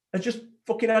has just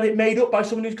fucking had it made up by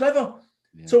someone who's clever.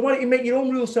 Yeah. So why don't you make your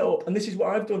own rule set up? And this is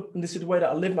what I've done. And this is the way that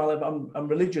I live my life. I'm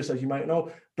religious, as you might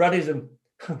know. Bradism,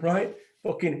 right?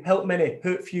 Fucking help many,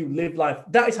 hurt few, live life.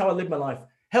 That is how I live my life.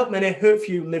 Help many, hurt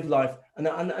few, live life. And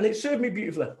it served me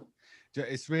beautifully.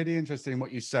 It's really interesting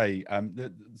what you say.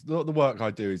 The work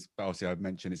I do is, obviously I've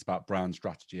mentioned, it's about brand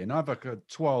strategy. And I have like a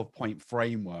 12-point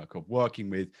framework of working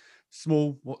with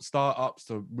small startups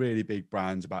to really big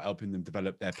brands about helping them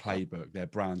develop their playbook, their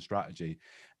brand strategy.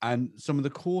 And some of the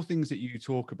core things that you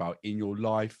talk about in your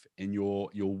life, in your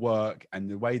work, and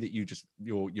the way that you just,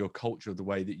 your culture, the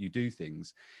way that you do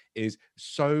things is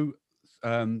so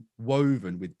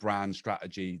woven with brand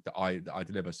strategy that I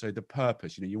deliver. So the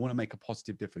purpose, you want to make a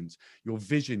positive difference. Your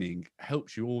visioning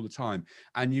helps you all the time,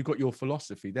 and you've got your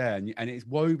philosophy there, and it's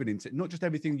woven into not just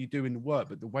everything you do in the work,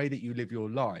 but the way that you live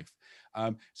your life.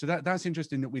 So that's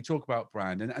interesting that we talk about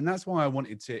brand, and that's why I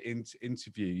wanted to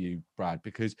interview you, Brad,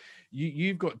 because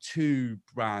you've got two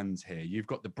brands here. You've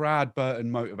got the Brad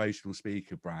Burton motivational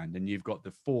speaker brand, and you've got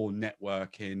the For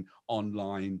Networking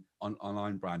online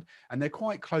brand, and they're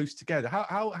quite close together.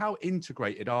 How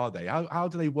integrated are they? How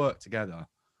do they work together?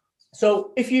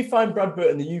 So if you find Brad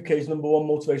Burton, the UK's #1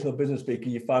 motivational business speaker,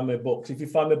 you find my books. If you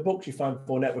find my books, you find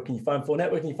For Networking. You find For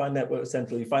Networking, you find Network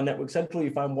Central. You find Network Central,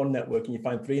 you find One Networking. You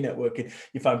find 3 Networking.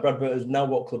 You find Brad Burton's Now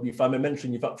What Club. You find my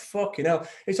mentoring. You find fucking hell.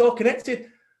 It's all connected.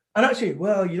 And actually,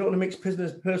 well, you don't want to mix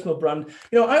business, personal brand.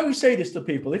 I always say this to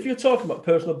people. If you're talking about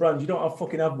personal brands, you don't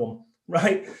have one.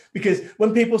 Right? Because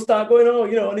when people start going,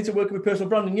 I need to work with personal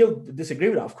brand, and you'll disagree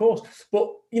with that, of course.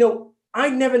 But, I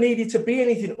never needed to be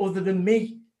anything other than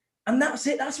me. And that's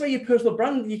it. That's where your personal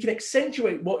brand, you can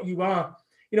accentuate what you are.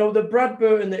 The Brad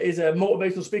Burton that is a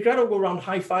motivational speaker, I don't go around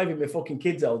high-fiving my fucking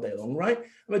kids all day long, right?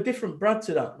 I'm a different Brad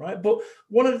to that, right? But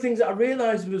one of the things that I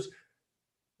realized was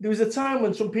there was a time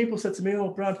when some people said to me, oh,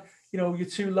 Brad, you're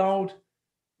too loud.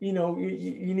 You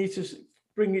need to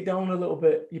bring it down a little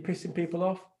bit. You're pissing people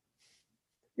off.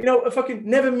 Fucking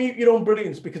never mute your own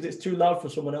brilliance because it's too loud for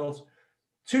someone else.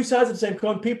 Two sides of the same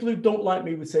coin. People who don't like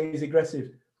me would say he's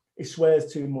aggressive. He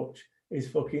swears too much. He's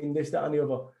fucking this, that, and the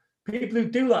other. People who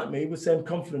do like me would say I'm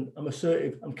confident, I'm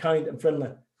assertive, I'm kind, I'm friendly.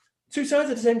 Two sides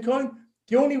of the same coin.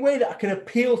 The only way that I can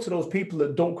appeal to those people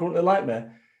that don't currently like me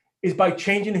is by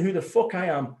changing who the fuck I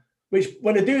am. Which,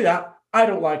 when I do that, I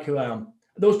don't like who I am.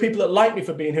 Those people that like me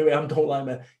for being who I am don't like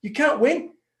me. You can't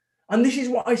win. And this is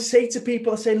what I say to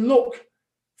people. I say, look,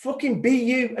 fucking be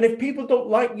you. And if people don't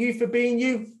like you for being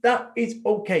you, that is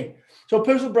okay. So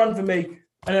personal brand for me,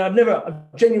 and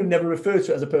I've genuinely never referred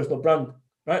to it as a personal brand,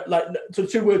 right? So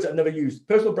 2 words I've never used: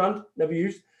 personal brand, never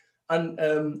used, and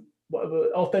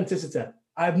authenticity.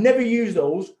 I've never used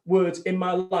those words in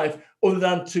my life other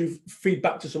than to feed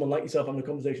back to someone like yourself on the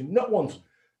conversation. Not once.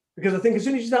 Because I think as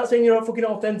soon as you start saying you're not fucking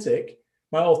authentic,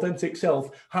 my authentic self,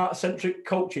 heart-centric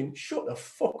coaching, shut the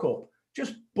fuck up.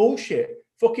 Just bullshit.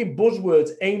 Fucking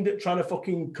buzzwords aimed at trying to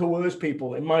fucking coerce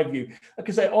people, in my view. Like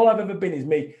I say, all I've ever been is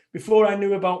me. Before I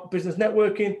knew about business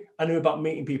networking, I knew about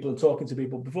meeting people and talking to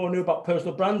people. Before I knew about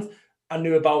personal brands, I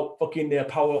knew about fucking the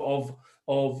power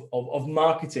of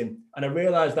marketing. And I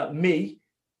realized that me,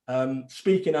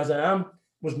 speaking as I am,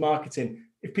 was marketing.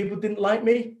 If people didn't like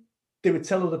me, they would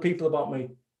tell other people about me.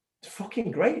 It's fucking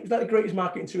great. It's like the greatest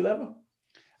marketing tool ever.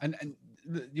 And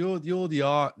you're the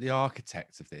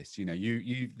architect of this.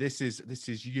 This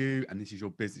is you, and this is your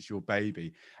business, your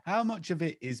baby. How much of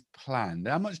it is planned?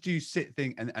 How much do you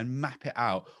think and map it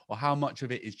out, or how much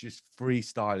of it is just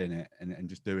freestyling it and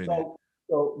just doing it?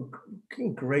 So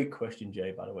great question,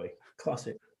 Jay, by the way.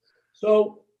 Classic.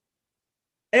 So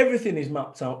everything is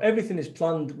mapped out, everything is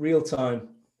planned real time.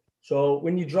 So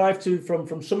when you drive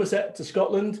from Somerset to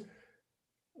Scotland,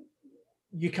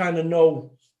 you kind of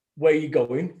know where you're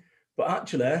going, but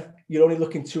actually you're only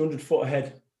looking 200 foot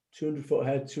ahead, 200 foot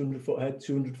ahead, 200 foot ahead,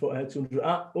 200 foot ahead,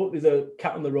 200. There's a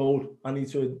cat on the road. I need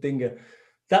to ding it.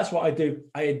 That's what I do.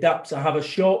 I adapt. I have a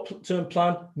short-term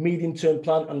plan, medium-term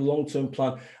plan, and long-term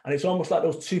plan. And it's almost like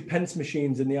those 2 pence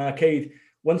machines in the arcade.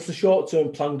 Once the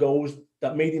short-term plan goes,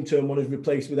 that medium-term one is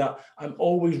replaced with that. I'm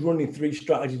always running 3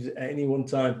 strategies at any one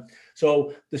time.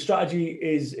 So the strategy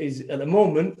is at the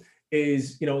moment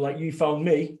is, like you found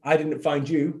me, I didn't find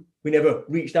you. We never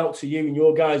reached out to you and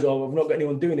your guys, or we've not got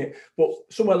anyone doing it. But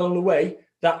somewhere along the way,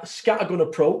 that scattergun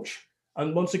approach,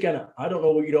 and once again, I don't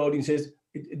know what your audience is.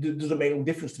 It doesn't make no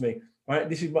difference to me, right?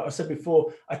 This is what I said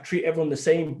before. I treat everyone the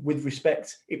same with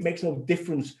respect. It makes no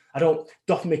difference. I don't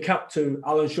doff my cap to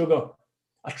Alan Sugar.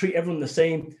 I treat everyone the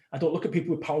same. I don't look at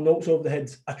people with pound notes over their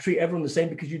heads. I treat everyone the same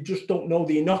because you just don't know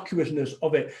the innocuousness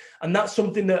of it. And that's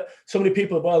something that so many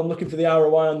people, well, I'm looking for the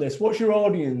ROI on this. What's your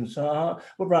audience? Well,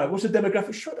 right, what's the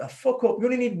demographic? Shut the fuck up. You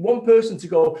only need one person to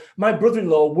go, my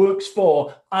brother-in-law works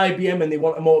for IBM and they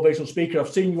want a motivational speaker. I've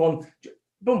seen you on,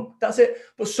 boom, that's it.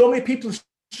 But so many people are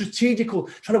strategical,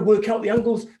 trying to work out the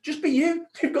angles. Just be you.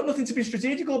 You've got nothing to be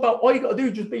strategical about. All you got to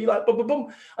do, just be like, boom, boom,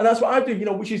 boom. And that's what I do,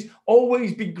 which is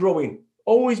always be growing.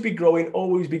 Always be growing,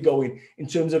 always be going in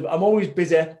terms of I'm always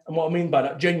busy. And what I mean by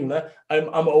that, genuinely,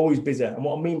 I'm always busy. And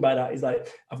what I mean by that is like,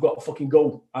 I've got to fucking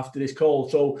go after this call.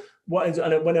 So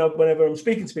whenever I'm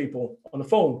speaking to people on the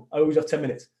phone, I always have 10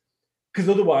 minutes. Because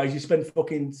otherwise you spend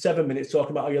fucking 7 minutes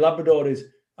talking about how your Labrador is,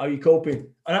 how you're coping.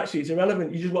 And actually it's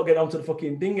irrelevant. You just want to get onto the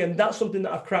fucking thing. And that's something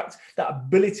that I've cracked, that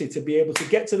ability to be able to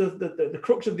get to the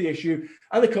crux of the issue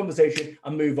and the conversation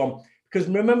and move on. Because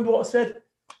remember what I said,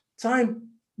 time.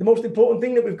 The most important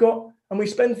thing that we've got, and we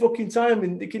spend fucking time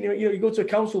in, you go to a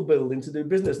council building to do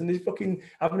business and they're fucking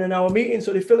having an hour meeting,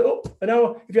 so they fill it up an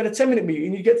hour. If you had a 10-minute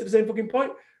meeting, you get to the same fucking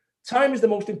point. Time is the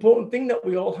most important thing that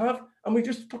we all have, and we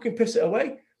just fucking piss it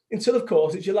away until, of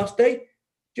course, it's your last day.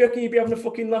 Do you reckon you'd be having a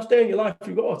fucking last day in your life?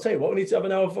 You've got, I'll tell you what, we need to have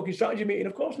an hour fucking strategy meeting.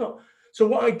 Of course not. So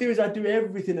what I do is I do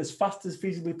everything as fast as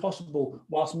feasibly possible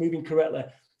whilst moving correctly,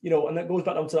 and that goes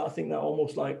back down to that, I think, that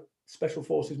almost like special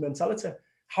forces mentality.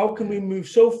 How can we move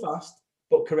so fast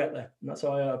but correctly? And that's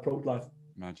how I approach life.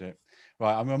 Magic.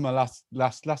 Right, I'm on my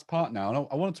last part now, and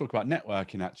I want to talk about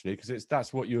networking actually, because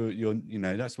that's what you're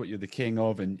that's what you're the king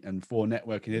of, and for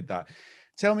networking did that.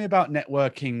 Tell me about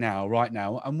networking now, right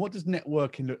now, and what does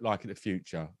networking look like in the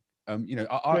future?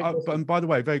 And by the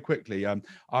way, very quickly,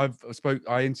 I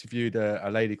interviewed a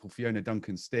lady called Fiona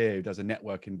Duncan Steer, who does a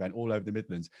networking event all over the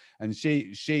Midlands, and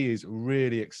she is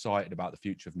really excited about the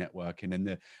future of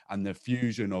networking and the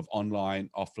fusion of online,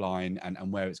 offline,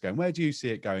 and where it's going. Where do you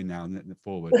see it going now and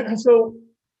forward? So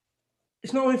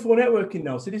it's not only for networking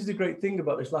now. So this is a great thing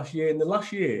about this last year. In the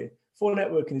last year, for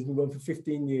networking has been going for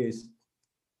 15 years.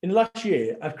 In the last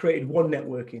year, I've created one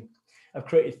networking. I've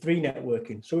created 3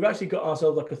 networking. So we've actually got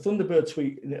ourselves like a Thunderbird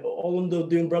suite, all under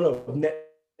the umbrella of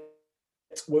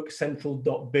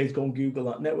networkcentral.biz. Go and Google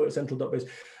that, networkcentral.biz.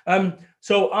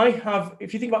 So I have,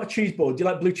 if you think about a cheese board, do you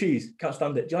like blue cheese? Can't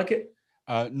stand it. Do you like it?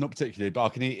 Not particularly, but I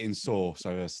can eat it in sauce,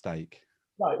 so a steak.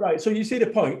 Right. So you see the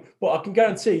point, but I can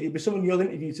guarantee there'll be someone you'll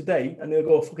interview today and they'll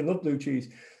go, I fucking love blue cheese.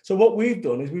 So what we've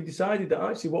done is we've decided that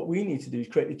actually what we need to do is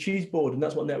create the cheese board, and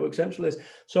that's what Network Central is.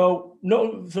 So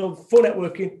for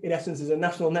networking, in essence, is a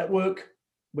national network,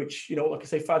 which, like I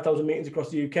say, 5,000 meetings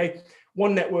across the UK.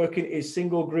 One networking is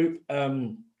single group,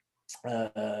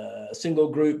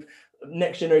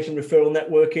 next generation referral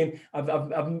networking. I've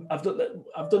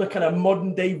done a kind of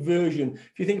modern day version.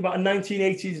 If you think about a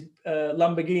 1980s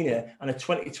Lamborghini and a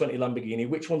 2020 Lamborghini,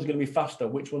 which one's going to be faster?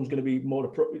 Which one's going to be more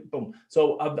appropriate? Boom.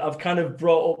 So I've kind of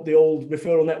brought up the old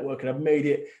referral network and I've made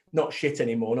it not shit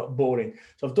anymore, not boring.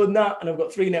 So I've done that, and I've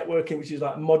got 3 networking, which is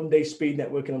like modern day speed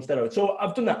networking on steroids. So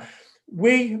I've done that.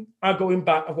 We are going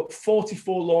back. I've got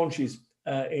 44 launches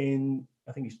in,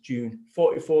 I think it's June,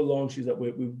 44 launches that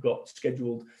we've got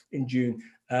scheduled in June,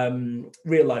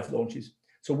 real life launches.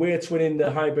 So we're twinning the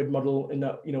hybrid model in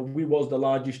that, we was the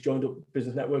largest joined up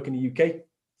business network in the UK.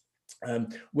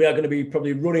 We are going to be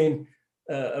probably running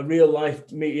a real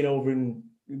life meeting over in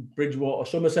Bridgewater,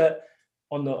 Somerset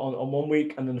on 1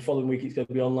 week, and then the following week it's going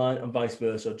to be online and vice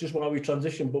versa, just while we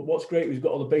transition. But what's great, we've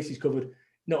got all the bases covered,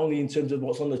 not only in terms of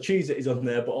what's on the cheese that is on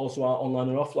there, but also our online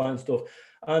and offline stuff.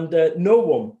 And no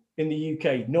one in the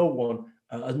UK,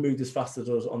 has moved as fast as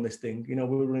us on this thing.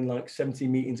 We're running like 70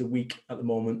 meetings a week at the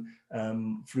moment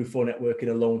through for networking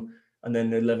alone, and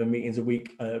then 11 meetings a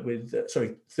week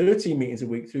 13 meetings a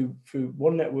week through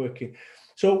one networking.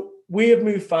 So we have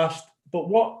moved fast, but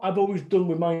what I've always done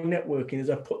with my networking is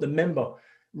I put the member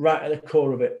right at the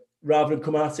core of it, rather than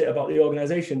come at it about the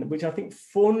organization, which I think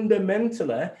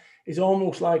fundamentally is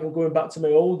almost like I'm going back to my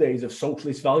old days of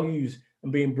socialist values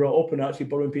and being brought up and actually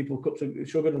borrowing people cups of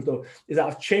sugar and stuff. Is that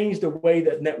I've changed the way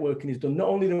that networking is done, not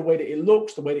only the way that it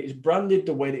looks, the way that it's branded,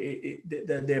 the way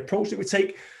that the approach that we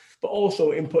take, but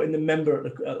also inputting the member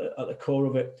at the core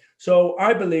of it. So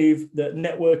I believe that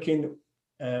networking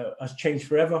has changed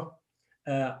forever.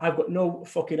 I've got no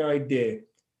fucking idea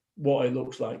what it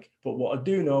looks like, but what I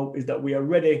do know is that we are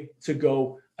ready to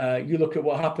go. You look at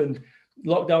what happened.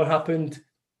 Lockdown happened.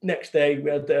 Next day,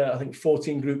 we had, I think,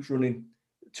 14 groups running.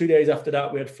 2 days after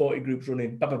that, we had 40 groups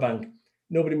running. Bang, bang, bang.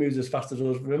 Nobody moves as fast as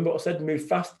us. Remember what I said? Move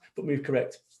fast, but move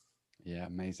correct. Yeah,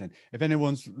 amazing. If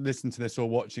anyone's listening to this or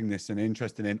watching this and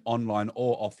interested in online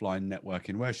or offline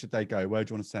networking, where should they go? Where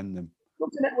do you want to send them? Go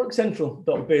to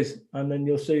networkcentral.biz and then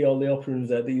you'll see all the offerings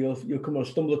there that you'll come and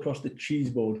stumble across the cheese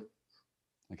board.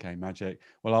 Okay, magic.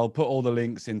 Well, I'll put all the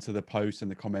links into the post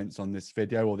and the comments on this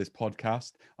video or this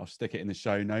podcast. I'll stick it in the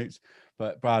show notes.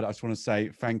 But Brad, I just want to say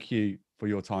thank you for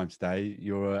your time today.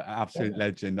 You're an absolute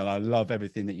legend and I love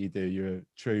everything that you do. You're a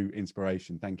true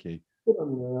inspiration. Thank you. Good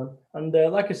on you, man.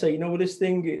 And like I say, with this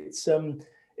thing, it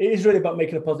is really about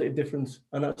making a positive difference.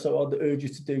 And that's what I'd urge you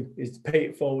to do, is to pay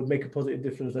it forward, make a positive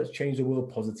difference. Let's change the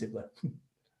world positively.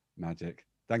 Magic.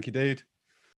 Thank you, dude.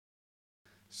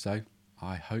 So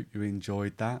I hope you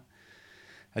enjoyed that.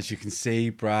 As you can see,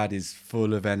 Brad is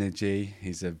full of energy.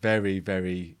 He's a very,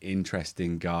 very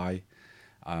interesting guy.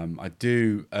 I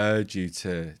do urge you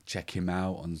to check him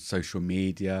out on social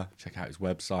media, check out his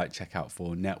website, check out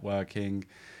For Networking,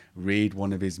 read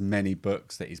one of his many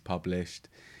books that he's published.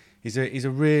 He's a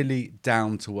really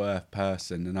down-to-earth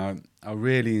person, and I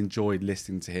really enjoyed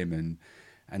listening to him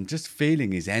and just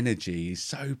feeling his energy. He's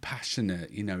so passionate,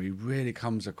 he really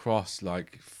comes across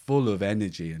like full of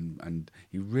energy and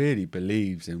he really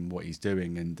believes in what he's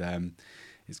doing, and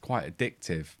it's quite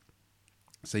addictive.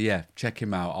 So yeah, check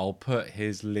him out. I'll put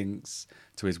his links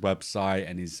to his website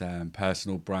and his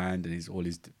personal brand and all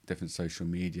his different social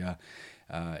media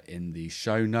in the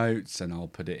show notes, and I'll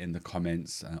put it in the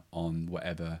comments on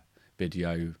whatever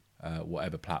video,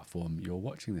 whatever platform you're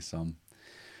watching this on.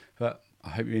 But I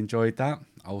hope you enjoyed that.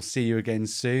 I'll see you again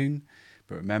soon.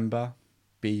 But remember,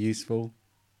 be useful,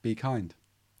 be kind.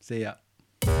 See ya.